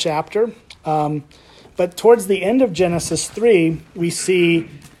the whole chapter, but towards the end of Genesis 3, we see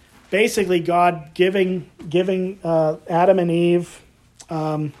basically God giving Adam and Eve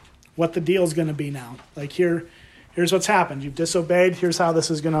what the deal's going to be now. Like here's what's happened. You've disobeyed. Here's how this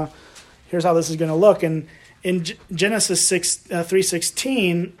is going to look. And in Genesis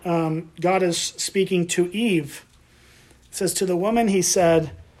 3:16, God is speaking to Eve. It says, "To the woman he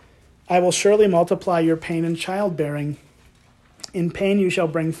said, I will surely multiply your pain in childbearing. In pain you shall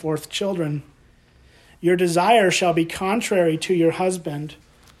bring forth children. Your desire shall be contrary to your husband,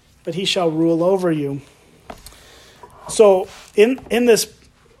 but he shall rule over you." So in this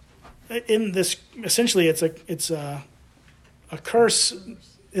essentially it's a curse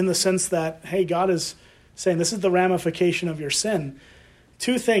in the sense that, hey, God is saying this is the ramification of your sin.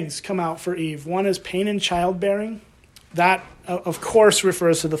 Two things come out for Eve. One is pain in childbearing. That, of course,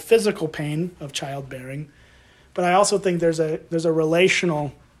 refers to the physical pain of childbearing. But I also think there's a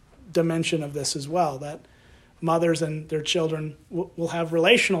relational dimension of this as well, that mothers and their children will have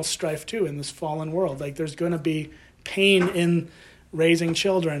relational strife too in this fallen world. Like there's going to be pain in raising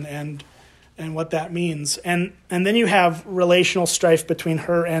children and what that means. And then you have relational strife between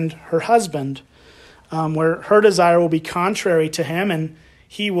her and her husband, where her desire will be contrary to him, and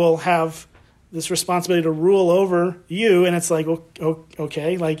he will have this responsibility to rule over you. And it's like,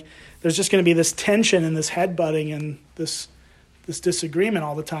 okay, like there's just going to be this tension and this headbutting and this disagreement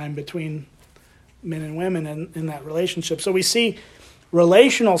all the time between men and women in that relationship. So we see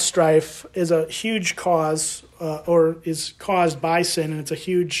relational strife is a huge cause, or is caused by sin, and it's a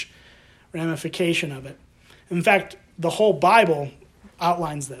huge ramification of it. In fact, the whole Bible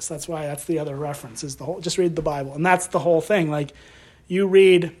outlines this. That's why that's the other reference, is just read the Bible. And that's the whole thing. Like you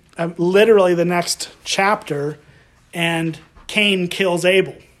read literally the next chapter and Cain kills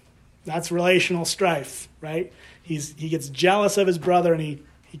Abel. That's relational strife, right? He gets jealous of his brother and he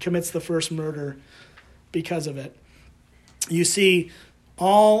commits the first murder because of it. You see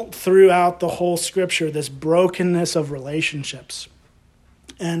all throughout the whole scripture this brokenness of relationships.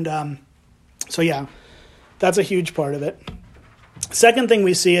 And so yeah, that's a huge part of it. Second thing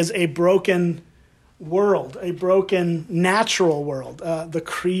we see is a broken world, a broken natural world. The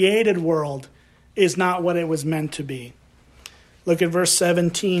created world is not what it was meant to be. Look at verse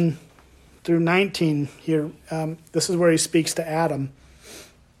 17 through 19 here. This is where he speaks to Adam.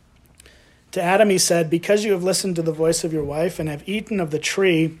 To Adam he said, "Because you have listened to the voice of your wife and have eaten of the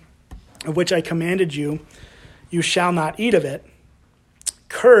tree of which I commanded you, you shall not eat of it.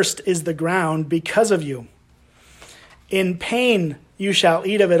 Cursed is the ground because of you. In pain you shall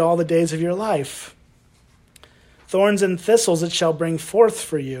eat of it all the days of your life. Thorns and thistles it shall bring forth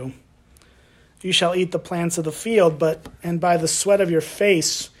for you. You shall eat the plants of the field, and by the sweat of your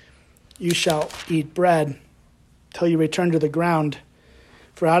face you shall eat bread, till you return to the ground.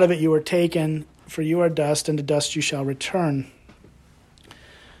 For out of it you were taken, for you are dust, and to dust you shall return."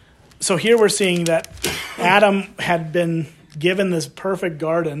 So here we're seeing that Adam had been given this perfect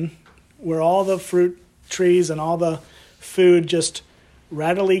garden where all the fruit trees and all the food just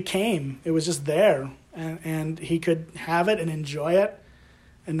readily came. It was just there, and he could have it and enjoy it.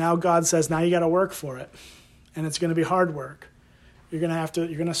 And now God says, now you got to work for it, and it's going to be hard work. You're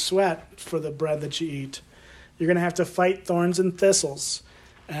going to sweat for the bread that you eat. You're going to have to fight thorns and thistles.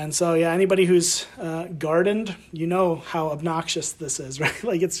 And so, yeah, anybody who's gardened, you know how obnoxious this is, right?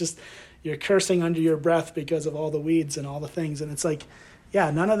 Like, it's just, you're cursing under your breath because of all the weeds and all the things. And it's like,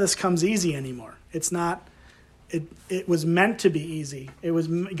 yeah, none of this comes easy anymore. It's not, it was meant to be easy. It was,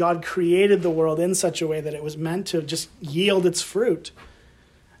 God created the world in such a way that it was meant to just yield its fruit.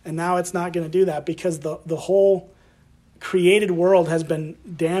 And now it's not going to do that because the whole created world has been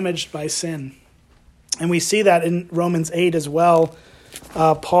damaged by sin. And we see that in Romans 8 as well.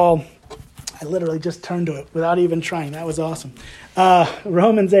 Paul, I literally just turned to it without even trying. That was awesome.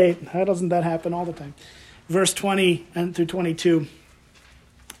 Romans 8, how doesn't that happen all the time? Verse 20 and through 22,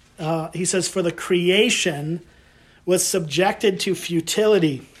 he says, "For the creation was subjected to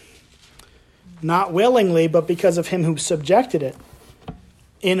futility, not willingly, but because of him who subjected it,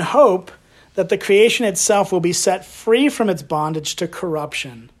 in hope that the creation itself will be set free from its bondage to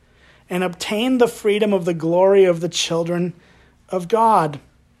corruption and obtain the freedom of the glory of the children of God.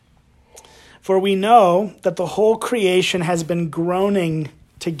 For we know that the whole creation has been groaning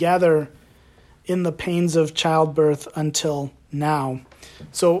together in the pains of childbirth until now."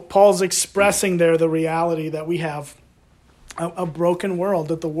 So Paul's expressing there the reality that we have a broken world,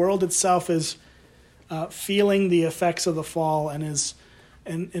 that the world itself is feeling the effects of the fall and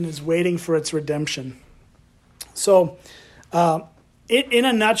is waiting for its redemption. So in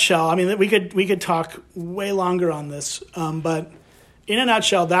a nutshell, I mean, we could talk way longer on this, but in a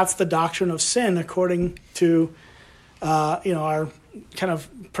nutshell, that's the doctrine of sin according to our kind of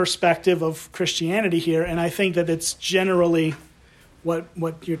perspective of Christianity here, and I think that it's generally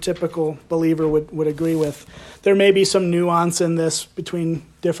what your typical believer would agree with. There may be some nuance in this between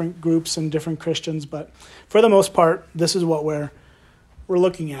different groups and different Christians, but for the most part, this is what we're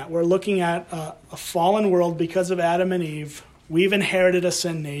looking at. We're looking at a fallen world because of Adam and Eve. We've inherited a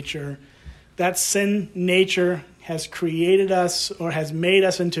sin nature. That sin nature has created us or has made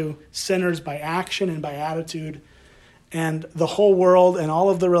us into sinners by action and by attitude. And the whole world and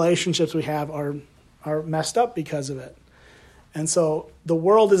all of the relationships we have are messed up because of it. And so the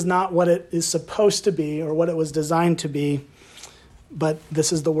world is not what it is supposed to be or what it was designed to be, but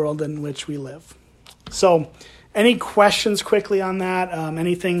this is the world in which we live. So any questions quickly on that?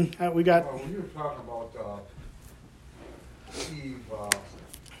 Anything we got? When you were talking about Eve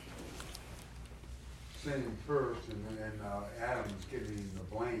sinning first and then Adam's getting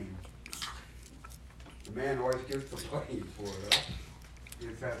the blame, the man always gets the blame for it.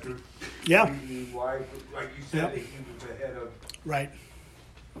 Is that true? Yeah. Why, like you said, Yep. he was the head of Right.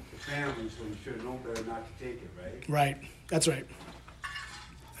 the family, so he should have known better not to take it, right? Right. That's right.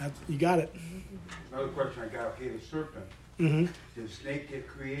 You got it. Another question I got, okay, the serpent. Mm-hmm. Did the snake get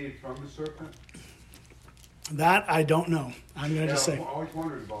created from the serpent? That I don't know. I'm going to just say. I always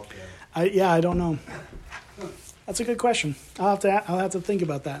wondered about that. I don't know. That's a good question. I'll have to think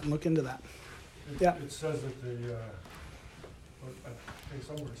about that and look into that. Yeah. It says that I think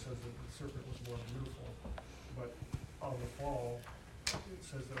somewhere it says that the serpent was more beautiful, but on the fall, it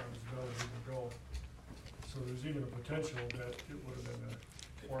says that it was better than the go. So there's even a potential that it would have been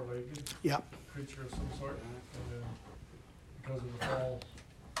a four-legged creature of some sort, and then because of the fall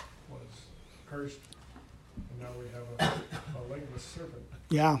was cursed, and now we have a legless serpent.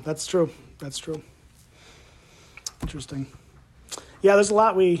 Yeah, that's true. That's true. Interesting. Yeah, there's a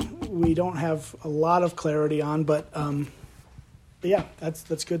lot we don't have a lot of clarity on, but yeah,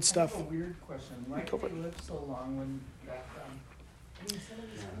 that's good stuff. I have a weird question. Why did they live so long when that? I mean, some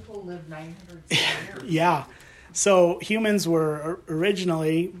of these people lived 900 years. Yeah. So humans were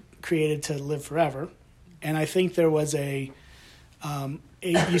originally created to live forever, and I think there was you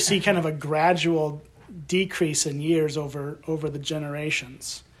see kind of a gradual decrease in years over the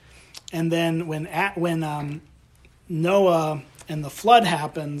generations, and then when Noah and the flood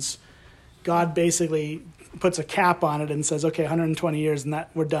happens, God basically puts a cap on it and says, okay, 120 years and that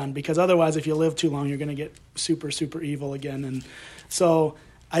we're done, because otherwise if you live too long, you're going to get super, super evil again. And so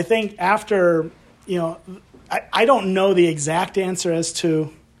I think after, I don't know the exact answer as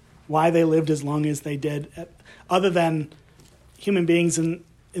to why they lived as long as they did, other than human beings in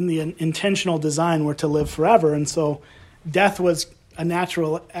the intentional design were to live forever. And so death was a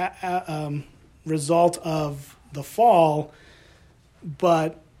natural result of the fall,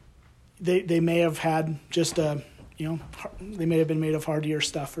 but they may have had just they may have been made of hardier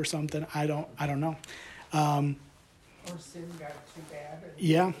stuff or something. I don't know. Or sin got too bad.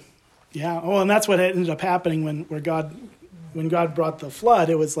 Yeah. Oh, and that's what ended up happening when God brought the flood.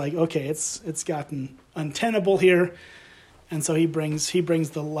 It was like, okay, it's gotten untenable here, and so he brings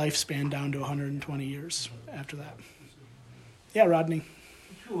the lifespan down to 120 years after that. Yeah, Rodney.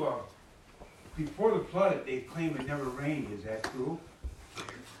 before the flood, they claim it never rained. Is that true?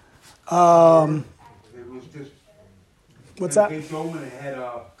 It was just. What's that? Big dome and it had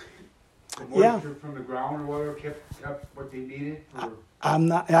the Yeah. moisture from the ground or whatever kept what they needed. I'm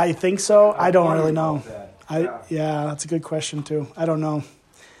not. I think so. I don't really know. Yeah. Yeah, that's a good question too. I don't know.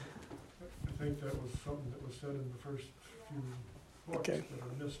 I think that was something that was said in the first few books, Okay. that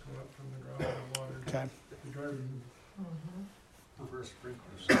a mist went up from the ground and watered Okay. the garden. First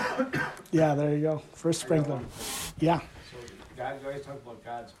sprinklers. Yeah, there you go. First sprinkler. Yeah. So God, you always talk about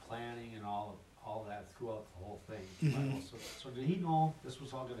God's planning and all that throughout the whole thing. Mhm. So did he know this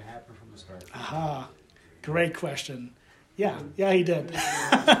was all going to happen from the start? Aha. Great question. Yeah, he did.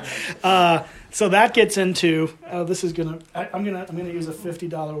 So that gets into this is I'm gonna use a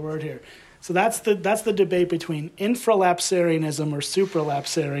 $50 word here. So that's the debate between infralapsarianism or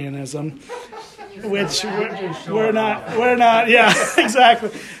supralapsarianism, which we're not. Yeah,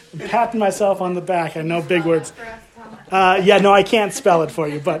 exactly. I'm patting myself on the back. I know big words. Yeah, no, I can't spell it for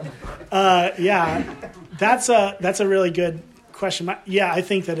you, but yeah, that's a really good question. I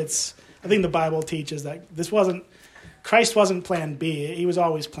think the Bible teaches that Christ wasn't plan B. He was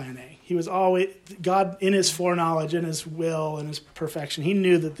always plan A. He was always, God in his foreknowledge, in his will, and his perfection, he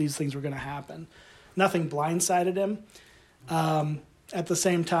knew that these things were going to happen. Nothing blindsided him. At the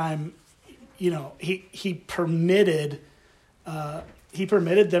same time, he permitted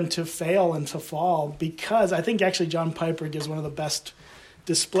them to fail and to fall, because I think actually John Piper gives one of the best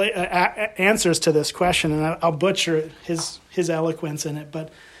answers to this question, and I'll butcher his eloquence in it, but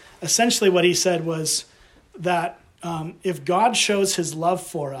essentially what he said was that if God shows his love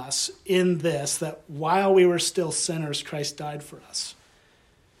for us in this, that while we were still sinners, Christ died for us,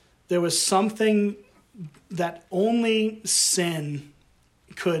 there was something that only sin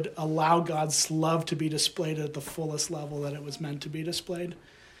could allow God's love to be displayed at the fullest level that it was meant to be displayed.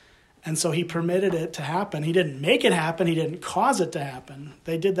 And so he permitted it to happen. He didn't make it happen. He didn't cause it to happen.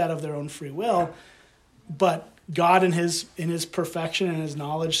 They did that of their own free will. But God in his perfection and his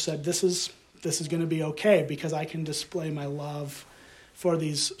knowledge said, this is going to be okay, because I can display my love for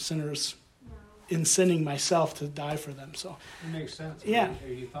these sinners in sinning myself to die for them. So It makes sense. Yeah.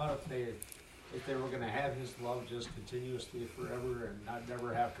 He thought if they were going to have his love just continuously forever and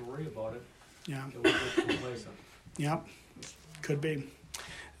never have to worry about it, yeah, it would get complacent. yeah, could be.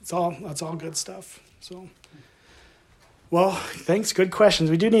 That's all good stuff. So, well, thanks. Good questions.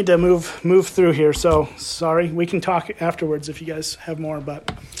 We do need to move through here. So sorry, we can talk afterwards if you guys have more.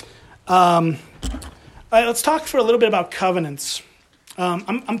 But all right, let's talk for a little bit about covenants.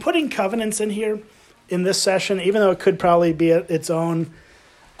 I'm putting covenants in here in this session, even though it could probably be its own.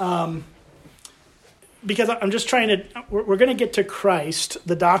 Because I'm just trying to, we're going to get to Christ,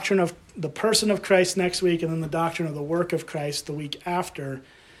 the doctrine of the person of Christ next week, and then the doctrine of the work of Christ the week after.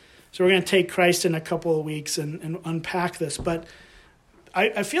 So we're going to take Christ in a couple of weeks and unpack this. But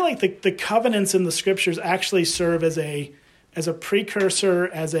I feel like the covenants in the scriptures actually serve as a precursor,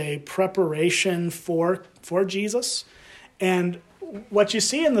 as a preparation for Jesus. And what you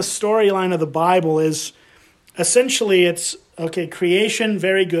see in the storyline of the Bible is essentially it's, okay, creation,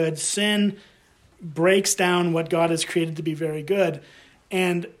 very good. Sin breaks down what God has created to be very good.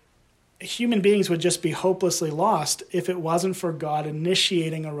 And human beings would just be hopelessly lost if it wasn't for God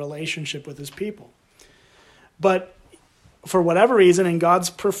initiating a relationship with his people. But for whatever reason, in God's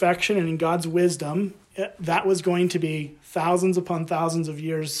perfection and in God's wisdom, that was going to be thousands upon thousands of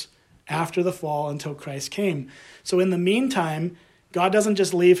years after the fall until Christ came. So in the meantime, God doesn't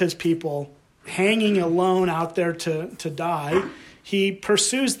just leave his people hanging alone out there to die. He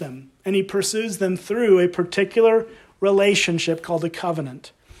pursues them, and he pursues them through a particular relationship called a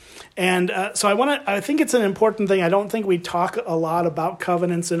covenant. And so I think it's an important thing. I don't think we talk a lot about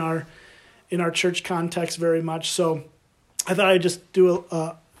covenants in our church context very much. So I thought I'd just do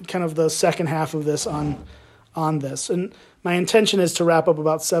kind of the second half of this on this. And my intention is to wrap up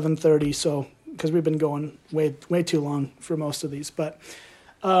about 7:30, so because we've been going way too long for most of these. But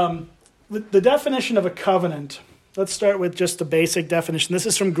the definition of a covenant, let's start with just the basic definition. This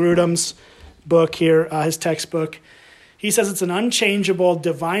is from Grudem's book here, his textbook. He says it's an unchangeable,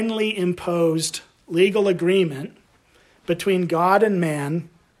 divinely imposed legal agreement between God and man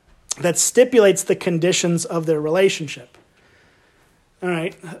that stipulates the conditions of their relationship. All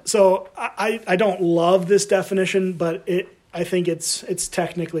right, so I don't love this definition, but I think it's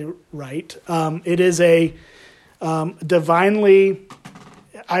technically right. It is a divinely,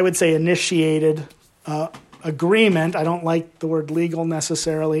 I would say, initiated agreement. I don't like the word legal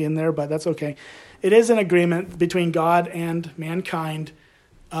necessarily in there, but that's okay. It is an agreement between God and mankind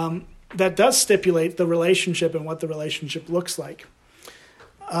that does stipulate the relationship and what the relationship looks like.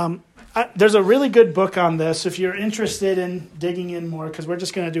 There's a really good book on this if you're interested in digging in more, because we're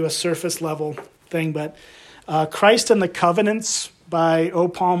just going to do a surface level thing. But Christ and the Covenants by O.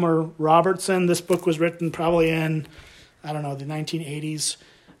 Palmer Robertson. This book was written probably in, I don't know, the 1980s.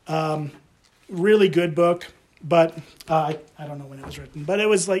 Really good book, but I don't know when it was written. But it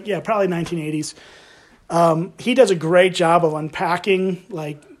was probably 1980s. He does a great job of unpacking,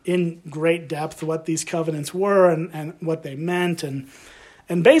 in great depth, what these covenants were and what they meant. And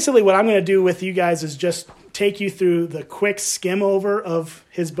basically what I'm going to do with you guys is just take you through the quick skim over of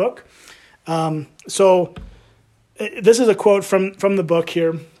his book. So this is a quote from the book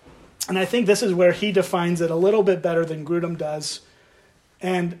here. And I think this is where he defines it a little bit better than Grudem does.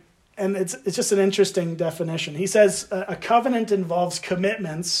 And it's just an interesting definition. He says, a covenant involves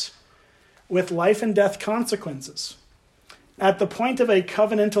commitments with life and death consequences. At the point of a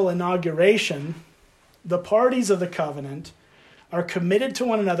covenantal inauguration, the parties of the covenant are committed to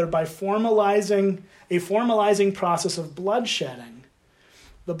one another by formalizing process of bloodshedding.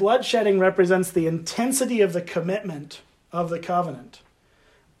 The bloodshedding represents the intensity of the commitment of the covenant.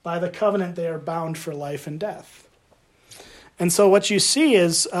 By the covenant, they are bound for life and death. And so what you see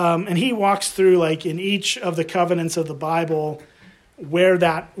is, and he walks through in each of the covenants of the Bible, where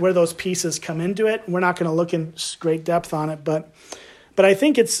those pieces come into it. We're not going to look in great depth on it, but I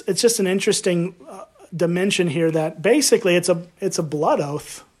think it's just an interesting dimension here that basically it's a blood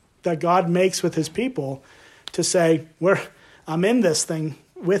oath that God makes with his people to say, I'm in this thing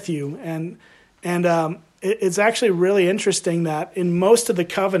with you. And it's actually really interesting that in most of the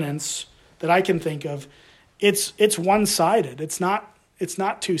covenants that I can think of, it's one-sided. It's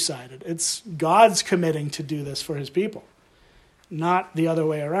not two-sided. It's God's committing to do this for his people, not the other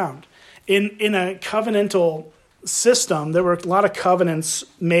way around. In a covenantal system, there were a lot of covenants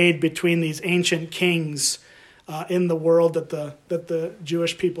made between these ancient kings in the world that the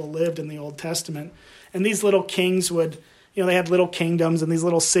Jewish people lived in the Old Testament. And these little kings would, they had little kingdoms and these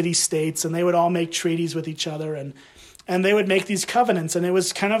little city-states, and they would all make treaties with each other, and they would make these covenants. And it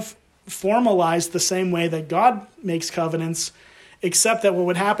was kind of formalized the same way that God makes covenants, except that what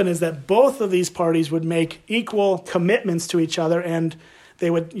would happen is that both of these parties would make equal commitments to each other, and they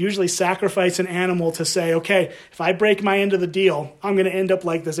would usually sacrifice an animal to say, okay, if I break my end of the deal, I'm going to end up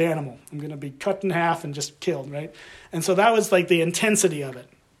like this animal. I'm going to be cut in half and just killed, right? And so that was the intensity of it.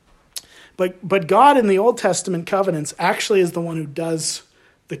 But God in the Old Testament covenants actually is the one who does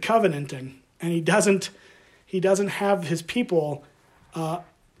the covenanting, and he doesn't have his people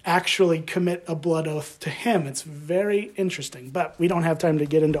actually commit a blood oath to him. It's very interesting, but we don't have time to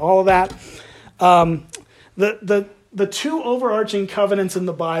get into all of that. The two overarching covenants in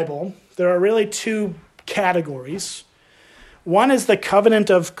the Bible, there are really two categories. One is the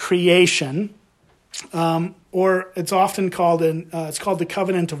covenant of creation, or it's often called the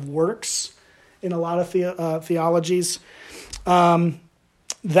covenant of works in a lot of theologies.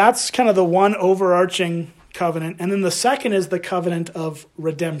 That's kind of the one overarching covenant. And then the second is the covenant of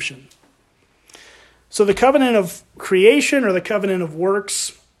redemption. So the covenant of creation or the covenant of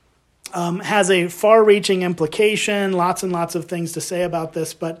works has a far-reaching implication, lots and lots of things to say about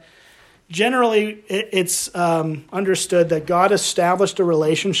this, but generally it's understood that God established a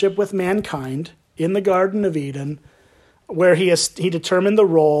relationship with mankind in the Garden of Eden where he determined the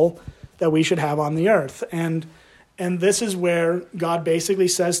role that we should have on the earth. And this is where God basically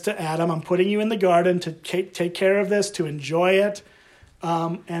says to Adam, I'm putting you in the garden to take care of this, to enjoy it,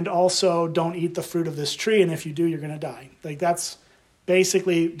 and also don't eat the fruit of this tree, and if you do, you're going to die. That's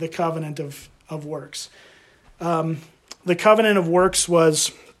basically the covenant of works. The covenant of works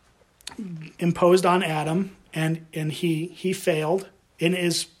was imposed on Adam, and he failed in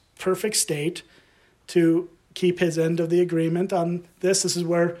his perfect state to keep his end of the agreement on this. This is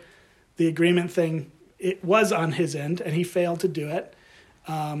where the agreement thing, it was on his end, and he failed to do it,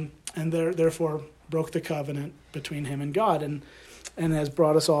 and therefore broke the covenant between him and God, and has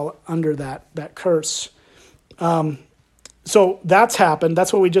brought us all under that curse. So that's happened.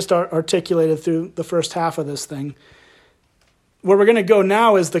 That's what we just articulated through the first half of this thing. Where we're going to go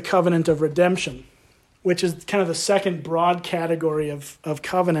now is the covenant of redemption, which is kind of the second broad category of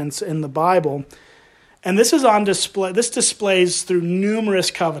covenants in the Bible. And this is on display. This displays through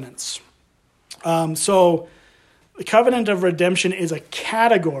numerous covenants. So the covenant of redemption is a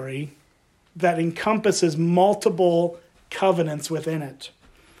category that encompasses multiple covenants within it.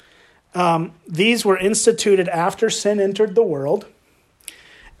 These were instituted after sin entered the world,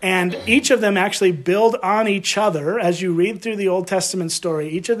 and each of them actually build on each other. As you read through the Old Testament story,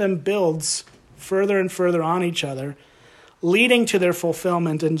 each of them builds further and further on each other, leading to their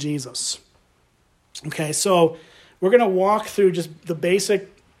fulfillment in Jesus. Okay, so we're going to walk through just the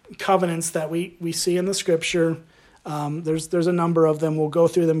basic covenants that we see in the scripture. There's a number of them. We'll go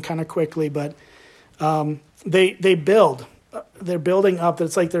through them kind of quickly, but they build. They're building up.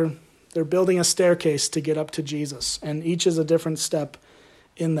 It's like they're building a staircase to get up to Jesus, and each is a different step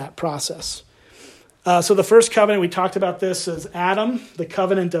in that process. So the first covenant, we talked about this, is Adam, the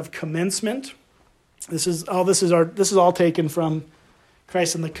covenant of commencement. This is all taken from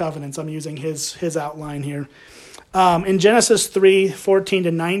Christ and the Covenants. I'm using his outline here. In Genesis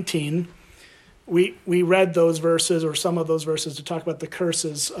 3:14-19, we read those verses, or some of those verses, to talk about the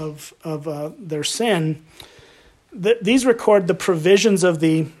curses of their sin. These record the provisions of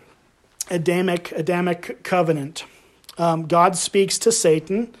the Adamic covenant. God speaks to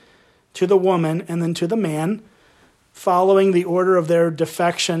Satan, to the woman, and then to the man, following the order of their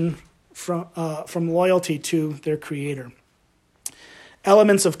defection from loyalty to their Creator.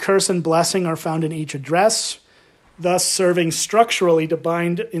 Elements of curse and blessing are found in each address, thus serving structurally to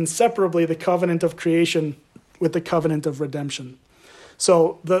bind inseparably the covenant of creation with the covenant of redemption.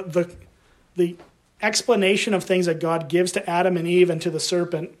 So the explanation of things that God gives to Adam and Eve and to the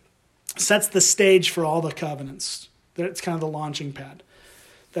serpent sets the stage for all the covenants. It's kind of the launching pad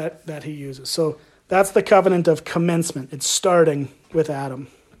that he uses. So that's the covenant of commencement. It's starting with Adam.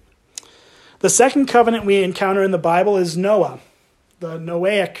 The second covenant we encounter in the Bible is Noah. The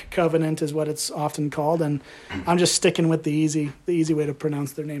Noahic covenant is what it's often called, and I'm just sticking with the easy way to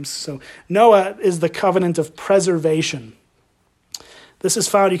pronounce their names. So Noah is the covenant of preservation. This is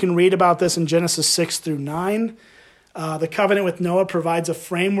found, you can read about this in Genesis 6-9. The covenant with Noah provides a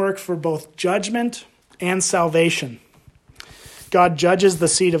framework for both judgment and salvation. God judges the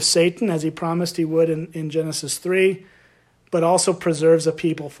seed of Satan, as he promised he would in Genesis 3, but also preserves a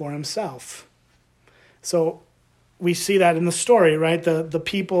people for himself. So we see that in the story, right? The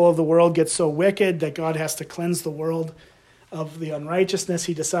people of the world get so wicked that God has to cleanse the world of the unrighteousness.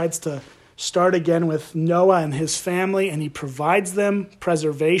 He decides to start again with Noah and his family, and he provides them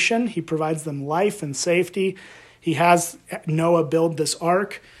preservation. He provides them life and safety. He has Noah build this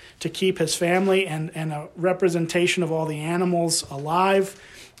ark to keep his family and a representation of all the animals alive.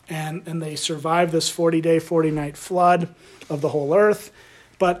 And they survive this 40-day, 40-night flood of the whole earth.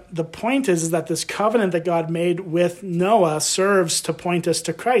 But the point is that this covenant that God made with Noah serves to point us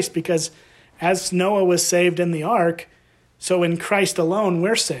to Christ, because as Noah was saved in the ark, so in Christ alone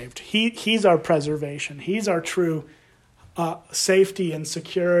we're saved. He's our preservation. He's our true safety and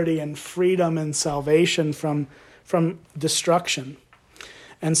security and freedom and salvation from destruction.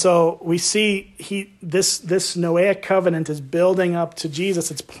 And so we see this Noahic covenant is building up to Jesus.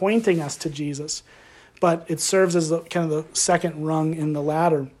 It's pointing us to Jesus, but it serves as kind of the second rung in the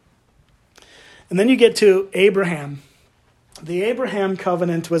ladder. And then you get to Abraham. The Abraham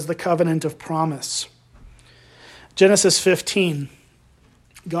covenant was the covenant of promise. Genesis 15,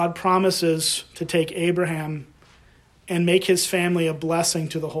 God promises to take Abraham and make his family a blessing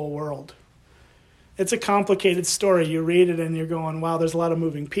to the whole world. It's a complicated story. You read it and you're going, wow, there's a lot of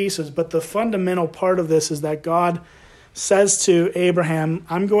moving pieces. But the fundamental part of this is that God says to Abraham,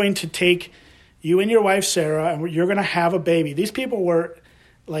 I'm going to take you and your wife Sarah, and you're going to have a baby. These people were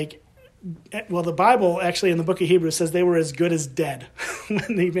like, well, the Bible actually in the book of Hebrews says they were as good as dead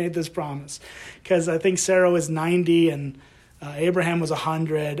when he made this promise. Because I think Sarah was 90 and Abraham was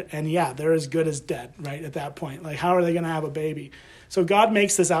 100. And yeah, they're as good as dead, right, at that point. Like, how are they going to have a baby? So God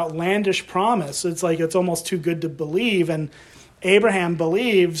makes this outlandish promise. It's like it's almost too good to believe. And Abraham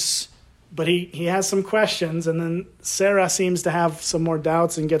believes, but he has some questions. And then Sarah seems to have some more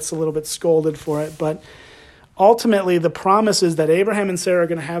doubts and gets a little bit scolded for it. But ultimately, the promise is that Abraham and Sarah are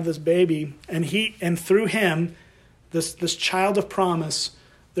going to have this baby. And through him, this child of promise,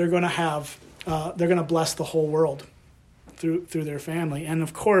 they're going to bless the whole world through their family. And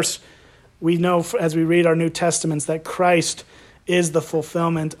of course, we know as we read our New Testaments that Christ is the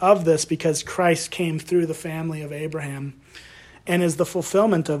fulfillment of this, because Christ came through the family of Abraham and is the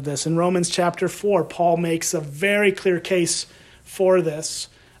fulfillment of this. In Romans chapter 4, Paul makes a very clear case for this,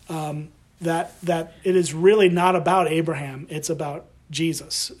 that it is really not about Abraham, it's about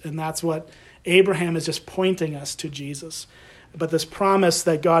Jesus. And that's what Abraham is just pointing us to Jesus. But this promise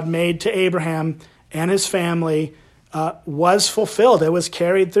that God made to Abraham and his family was fulfilled. It was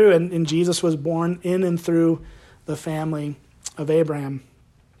carried through, and Jesus was born in and through the family of Abraham.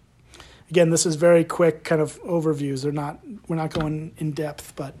 Again, this is very quick kind of overviews. We're not going in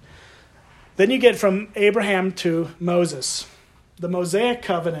depth, but then you get from Abraham to Moses. The Mosaic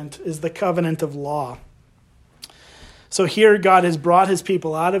covenant is the covenant of law. So here God has brought his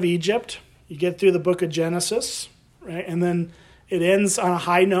people out of Egypt. You get through the book of Genesis, right? And then it ends on a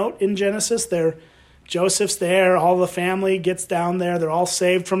high note in Genesis. They're Joseph's there, all the family gets down there, they're all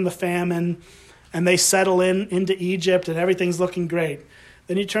saved from the famine, and they settle into Egypt, and everything's looking great.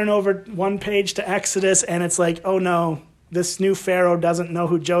 Then you turn over one page to Exodus, and it's like, oh no, this new Pharaoh doesn't know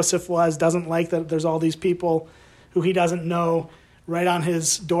who Joseph was, doesn't like that there's all these people who he doesn't know right on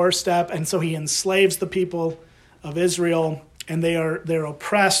his doorstep, and so he enslaves the people of Israel, and they're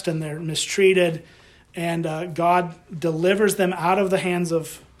oppressed and they're mistreated, and God delivers them out of the hands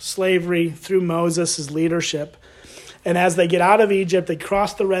of slavery through Moses' leadership. And as they get out of Egypt, they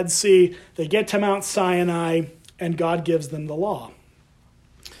cross the Red Sea, they get to Mount Sinai, and God gives them the law.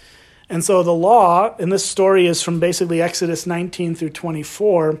 And so the law, and this story is from basically Exodus 19 through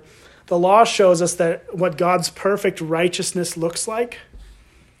 24, the law shows us that what God's perfect righteousness looks like,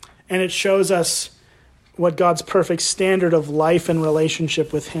 and it shows us what God's perfect standard of life and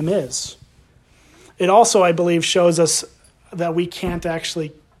relationship with him is. It also, I believe, shows us that we can't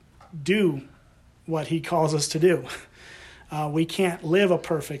actually do what he calls us to do. We can't live a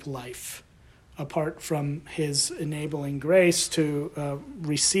perfect life apart from his enabling grace to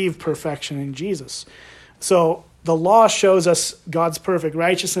receive perfection in Jesus. So the law shows us God's perfect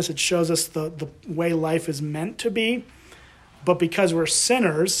righteousness. It shows us the way life is meant to be. But because we're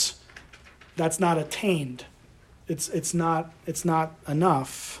sinners, that's not attained. It's not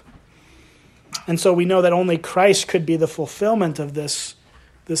enough. And so we know that only Christ could be the fulfillment of this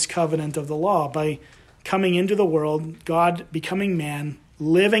covenant of the law. By coming into the world, God becoming man,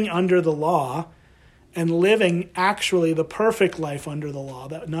 living under the law, and living actually the perfect life under the law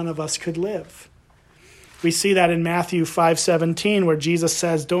that none of us could live. We see that in Matthew 5:17, where Jesus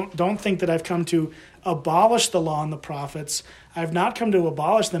says, don't think that I've come to abolish the law and the prophets. I've not come to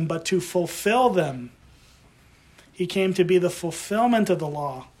abolish them, but to fulfill them. He came to be the fulfillment of the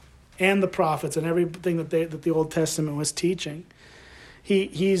law and the prophets and everything that the Old Testament was teaching.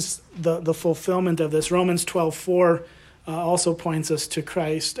 He's the fulfillment of this. Romans 12:4 also points us to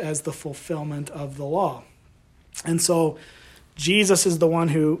Christ as the fulfillment of the law. And so Jesus is the one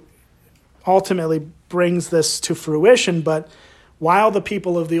who ultimately brings this to fruition. But while the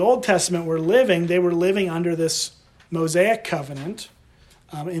people of the Old Testament were living, they were living under this Mosaic covenant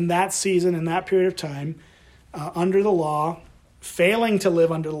in that season, in that period of time, under the law, failing to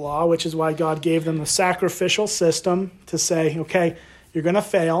live under the law, which is why God gave them the sacrificial system to say, okay, you're going to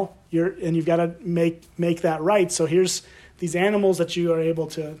fail, and you've got to make that right. So here's these animals that you are able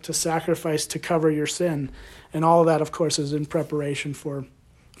to sacrifice to cover your sin. And all of that, of course, is in preparation for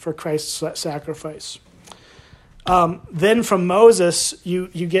Christ's sacrifice. Then from Moses, you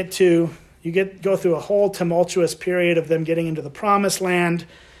go through a whole tumultuous period of them getting into the promised land,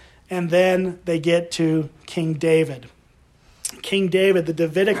 and then they get to King David. King David, the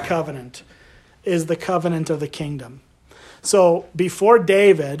Davidic covenant, is the covenant of the kingdom. So before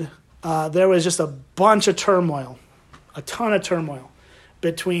David, there was just a bunch of turmoil, a ton of turmoil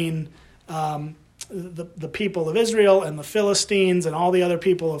between the people of Israel and the Philistines and all the other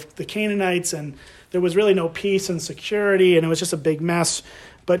people of the Canaanites, and there was really no peace and security, and it was just a big mess.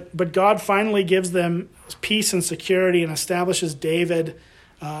 But God finally gives them peace and security and establishes David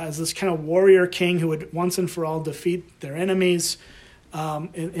as this kind of warrior king who would once and for all defeat their enemies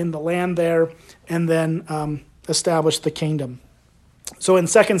in the land there, and then establish the kingdom. So in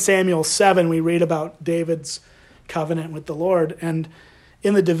 2 Samuel 7, we read about David's covenant with the Lord. And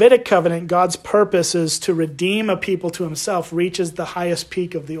in the Davidic covenant, God's purpose is to redeem a people to himself, reaches the highest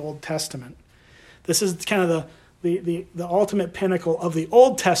peak of the Old Testament. This is kind of the ultimate pinnacle of the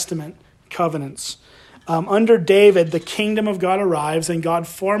Old Testament covenants. Under David, the kingdom of God arrives, and God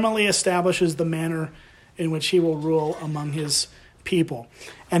formally establishes the manner in which he will rule among his people.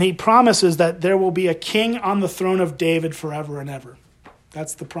 And he promises that there will be a king on the throne of David forever and ever.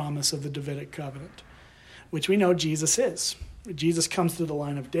 That's the promise of the Davidic covenant, which we know Jesus is. Jesus comes through the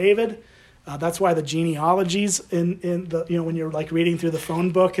line of David. That's why the genealogies in the, when you're like reading through the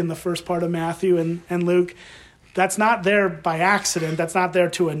phone book in the first part of Matthew and Luke, that's not there by accident. That's not there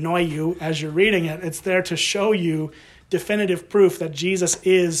to annoy you as you're reading it. It's there to show you definitive proof that Jesus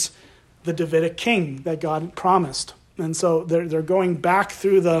is the Davidic king that God promised. And so they're going back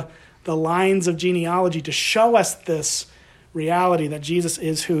through the lines of genealogy to show us this reality that Jesus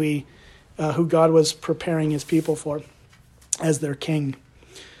is who God was preparing his people for as their king.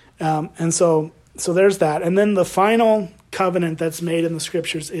 And so there's that. And then the final covenant that's made in the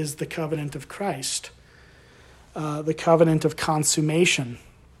scriptures is the covenant of Christ, the covenant of consummation.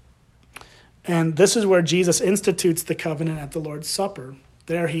 And this is where Jesus institutes the covenant at the Lord's Supper.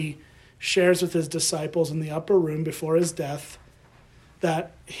 There he shares with his disciples in the upper room before his death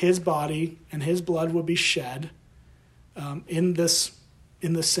that his body and his blood would be shed in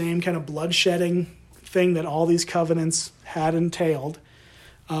the same kind of blood-shedding thing that all these covenants had entailed,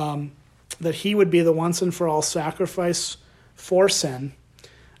 that he would be the once and for all sacrifice for sin,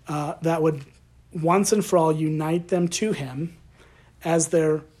 that would once and for all unite them to him as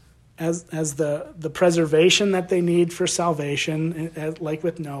the preservation that they need for salvation, like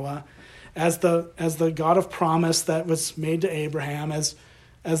with Noah, as the God of promise that was made to Abraham, as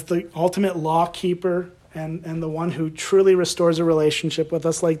the ultimate law keeper and the one who truly restores a relationship with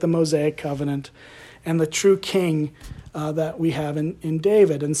us, like the Mosaic covenant, and the true king that we have in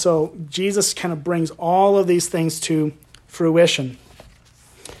David. And so Jesus kind of brings all of these things to fruition.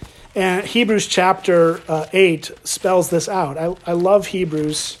 And Hebrews chapter 8 spells this out. I love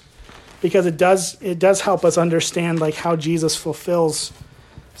Hebrews because it does help us understand like how Jesus fulfills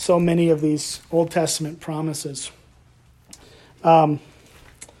so many of these Old Testament promises.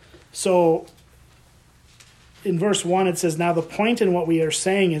 So in verse 1 it says, "Now the point in what we are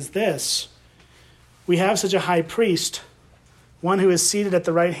saying is this: we have such a high priest, one who is seated at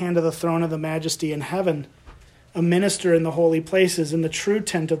the right hand of the throne of the majesty in heaven, a minister in the holy places, in the true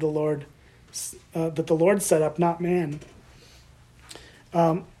tent of the Lord, that the Lord set up, not man."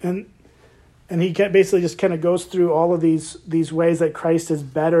 And he basically just kind of goes through all of these ways that Christ is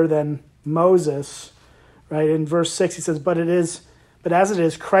better than Moses, right? In verse 6 he says, But as it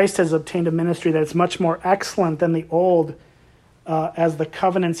is, Christ has obtained a ministry that is much more excellent than the old, as the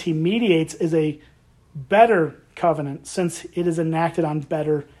covenants he mediates is a better covenant, since it is enacted on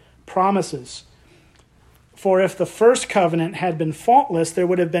better promises. For if the first covenant had been faultless, there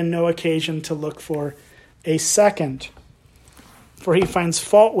would have been no occasion to look for a second. For he finds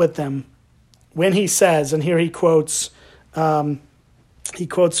fault with them when he says, and here he quotes from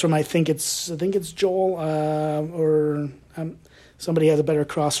I think it's Joel somebody has a better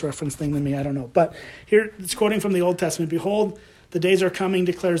cross-reference thing than me, I don't know. But here it's quoting from the Old Testament. "Behold, the days are coming,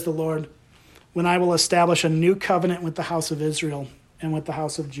 declares the Lord, when I will establish a new covenant with the house of Israel and with the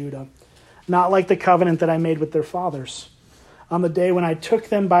house of Judah, not like the covenant that I made with their fathers, on the day when I took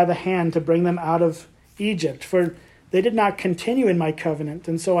them by the hand to bring them out of Egypt. For they did not continue in my covenant,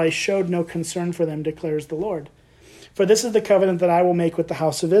 and so I showed no concern for them, declares the Lord. For this is the covenant that I will make with the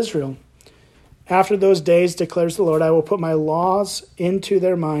house of Israel. After those days, declares the Lord, I will put my laws into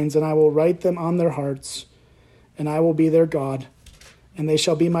their minds, and I will write them on their hearts, and I will be their God, and they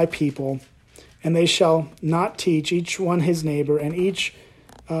shall be my people. And they shall not teach each one his neighbor, and each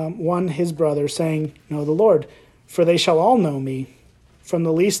one his brother, saying, Know the Lord. For they shall all know me, from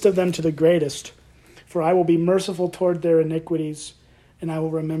the least of them to the greatest. For I will be merciful toward their iniquities, and I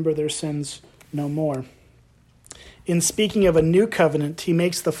will remember their sins no more." In speaking of a new covenant, he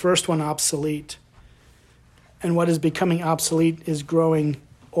makes the first one obsolete. And what is becoming obsolete is growing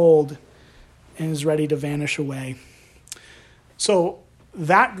old and is ready to vanish away. So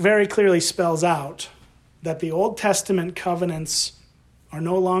that very clearly spells out that the Old Testament covenants are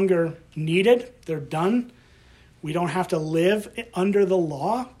no longer needed. They're done. We don't have to live under the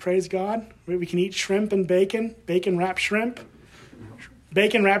law, praise God. We can eat shrimp and bacon, bacon-wrapped shrimp,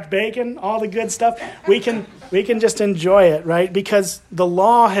 bacon-wrapped bacon, all the good stuff. We can just enjoy it, right? Because the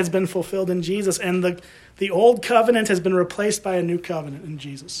law has been fulfilled in Jesus, and the old covenant has been replaced by a new covenant in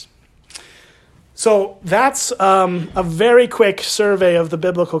Jesus. So that's a very quick survey of the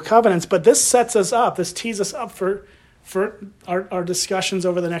biblical covenants, but this sets us up, this tees us up for our discussions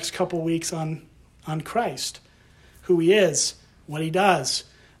over the next couple weeks on Christ, who he is, what he does.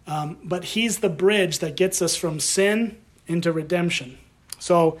 But he's the bridge that gets us from sin into redemption.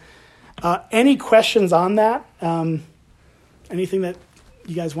 So any questions on that? Anything that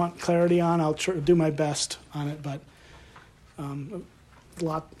you guys want clarity on? I'll do my best on it, but a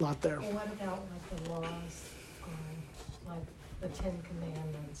lot there. Well, what about like the laws, like the Ten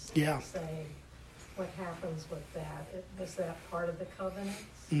Commandments? Yeah. Say, what happens with that? Was that part of the covenants?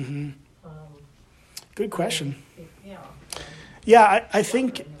 Mm-hmm. Good question. Yeah. Yeah, I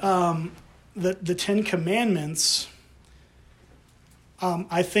think the Ten Commandments,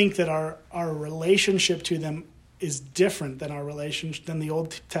 I think that our relationship to them is different than than the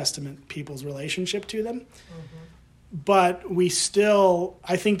Old Testament people's relationship to them. Mm-hmm. But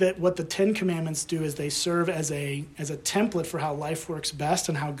I think that what the Ten Commandments do is they serve as a template for how life works best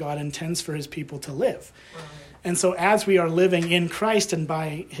and how God intends for his people to live. Right. And so as we are living in Christ and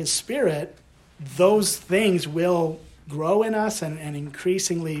by his Spirit, those things will grow in us and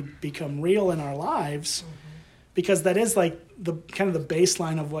increasingly become real in our lives, mm-hmm. because that is like the kind of the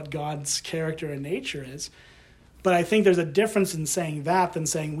baseline of what God's character and nature is. But I think there's a difference in saying that than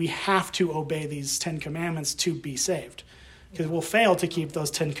saying we have to obey these 10 commandments to be saved. Because we'll fail to keep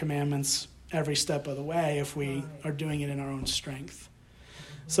those 10 commandments every step of the way if we are doing it in our own strength.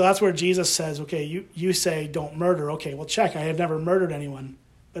 So that's where Jesus says, okay, you say don't murder. Okay, well, check. I have never murdered anyone.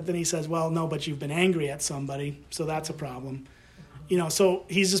 But then he says, well, no, but you've been angry at somebody, so that's a problem. So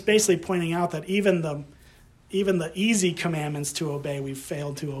he's just basically pointing out that even the easy commandments to obey, we've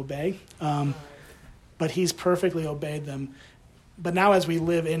failed to obey. But he's perfectly obeyed them. But now as we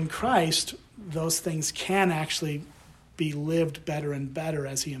live in Christ, those things can actually be lived better and better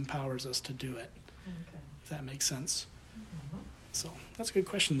as he empowers us to do it. Okay. If that makes sense. So that's a good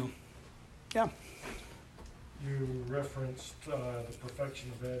question, though. Yeah. You referenced the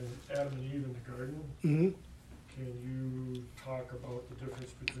perfection of Adam and Eve in the garden. Mm-hmm. Can you talk about the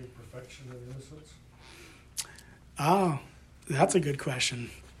difference between perfection and innocence? Oh, that's a good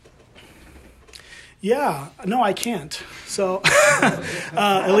question. Yeah, no, I can't. So,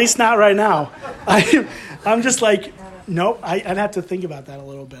 at least not right now. I'm just like, nope, I'd have to think about that a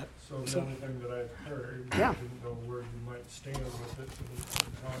little bit. So the only thing that I've heard, Yeah. I didn't know where you might stand with it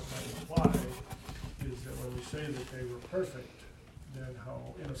and how it might apply, is that when we say that they were perfect, then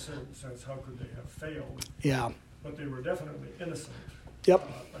how, in a certain sense, how could they have failed? Yeah, But they were definitely innocent. Yep.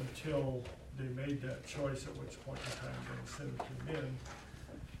 Until they made that choice, at which point in time then sin came in.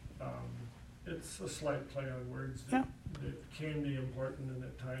 It's a slight play on words that can be important, and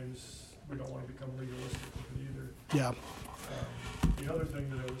at times we don't want to become legalistic with it either. yeah, The other thing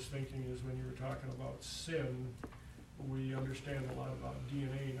that I was thinking is when you were talking about sin, we understand a lot about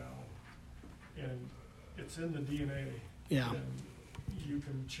DNA now, and it's in the DNA. yeah, And you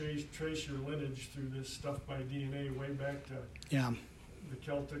can trace your lineage through this stuff by DNA way back to yeah, the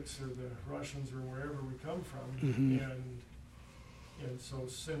Celtics or the Russians or wherever we come from, Mhm. and so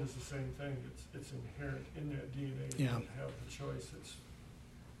sin is the same thing. It's inherent in that DNA. You Yeah. don't have the choice. It's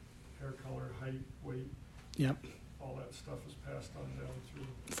hair color, height, weight, yep, all that stuff is passed on down through.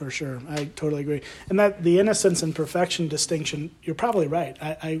 for sure. I totally agree. And that the innocence and perfection distinction, you're probably right.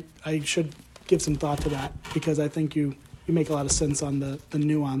 I should give some thought to that, because I think you make a lot of sense on the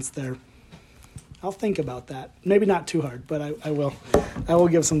nuance there. I'll think about that. Maybe not too hard, but I will. I will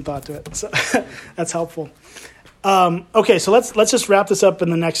give some thought to it. So that's helpful. Okay, so let's just wrap this up in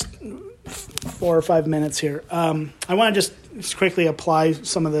the next 4 or 5 minutes here. I want to just quickly apply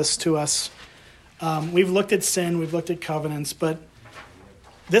some of this to us. We've looked at sin, we've looked at covenants, but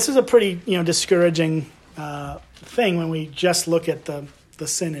this is a pretty discouraging thing when we just look at the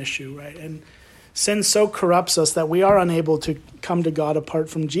sin issue, right? And sin so corrupts us that we are unable to come to God apart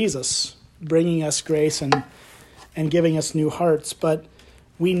from Jesus, bringing us grace and giving us new hearts. But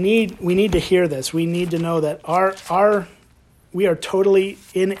we need to hear this. We need to know that we are totally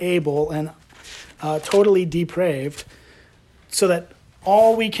unable and totally depraved, so that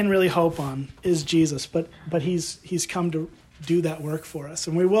all we can really hope on is Jesus. But he's come to do that work for us,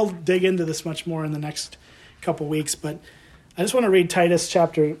 and we will dig into this much more in the next couple weeks. But I just want to read Titus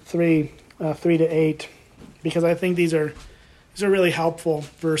chapter 3, 3-8, because I think these are really helpful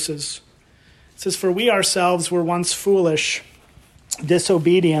verses. It says, "For we ourselves were once foolish,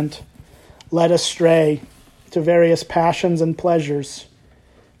 disobedient, led astray to various passions and pleasures,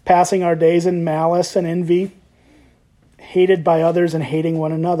 passing our days in malice and envy, hated by others and hating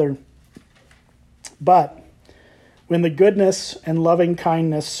one another. But when the goodness and loving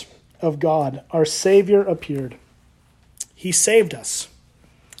kindness of God, our Savior, appeared, he saved us,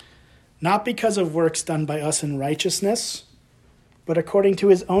 not because of works done by us in righteousness, but according to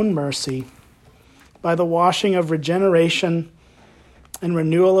his own mercy, by the washing of regeneration and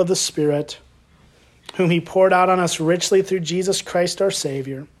renewal of the Spirit, whom he poured out on us richly through Jesus Christ our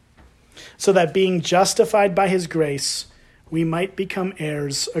Savior, so that being justified by his grace, we might become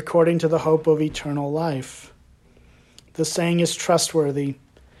heirs according to the hope of eternal life. The saying is trustworthy,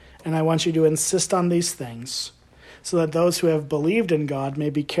 and I want you to insist on these things, so that those who have believed in God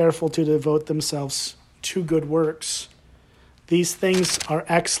may be careful to devote themselves to good works. These things are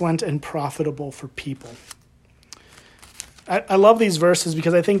excellent and profitable for people." I love these verses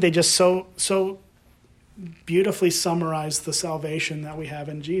because I think they just so beautifully summarize the salvation that we have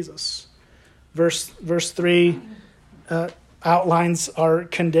in Jesus. Verse 3 outlines our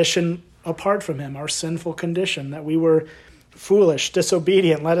condition apart from him, our sinful condition, that we were foolish,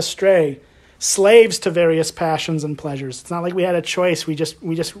 disobedient, led astray, slaves to various passions and pleasures. It's not like we had a choice. We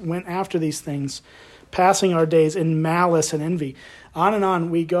just went after these things, passing our days in malice and envy. On and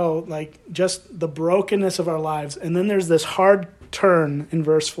on we go, like just the brokenness of our lives. And then there's this hard turn in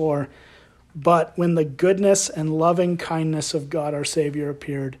verse 4. "But when the goodness and loving kindness of God our Savior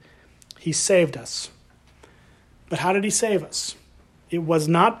appeared, he saved us." But how did he save us? "It was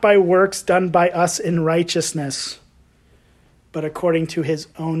not by works done by us in righteousness, but according to his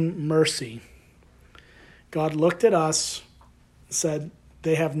own mercy." God looked at us, said,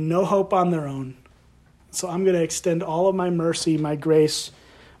 They have no hope on their own. So I'm going to extend all of my mercy, my grace,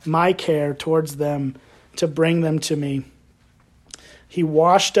 my care towards them to bring them to me. He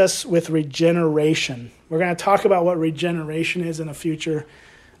washed us with regeneration. We're going to talk about what regeneration is in a future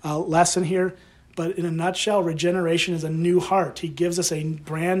lesson here. But in a nutshell, regeneration is a new heart. He gives us a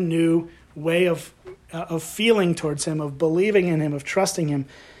brand new way of feeling towards him, of believing in him, of trusting him.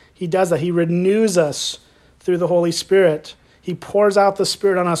 He does that. He renews us through the Holy Spirit. He pours out the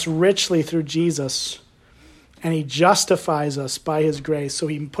Spirit on us richly through Jesus. And he justifies us by his grace. So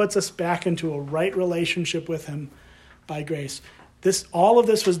he puts us back into a right relationship with him by grace. All of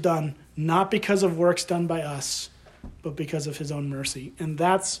this was done not because of works done by us, but because of his own mercy. And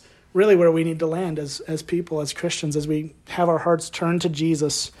that's really where we need to land as people, as Christians, as we have our hearts turned to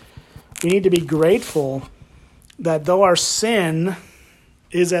Jesus. We need to be grateful that though our sin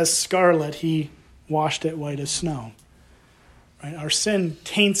is as scarlet, he washed it white as snow. Right? Our sin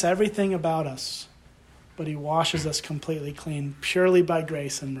taints everything about us, but he washes us completely clean, purely by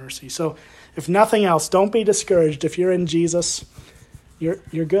grace and mercy. So if nothing else, don't be discouraged. If you're in Jesus,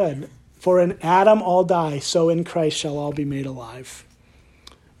 you're good. For in Adam all die, so in Christ shall all be made alive.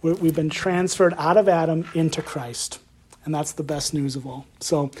 We've been transferred out of Adam into Christ, and that's the best news of all.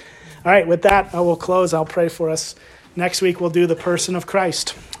 So, all right, with that, I will close. I'll pray for us. Next week, we'll do the person of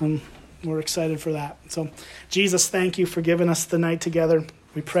Christ, and we're excited for that. So, Jesus, thank you for giving us the night together.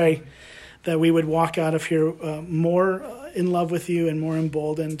 We pray that we would walk out of here more in love with you and more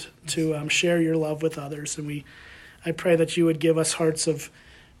emboldened to share your love with others. And I pray that you would give us hearts of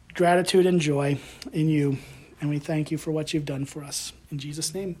gratitude and joy in you. And we thank you for what you've done for us. In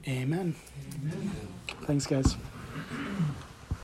Jesus' name, amen. Thanks, guys.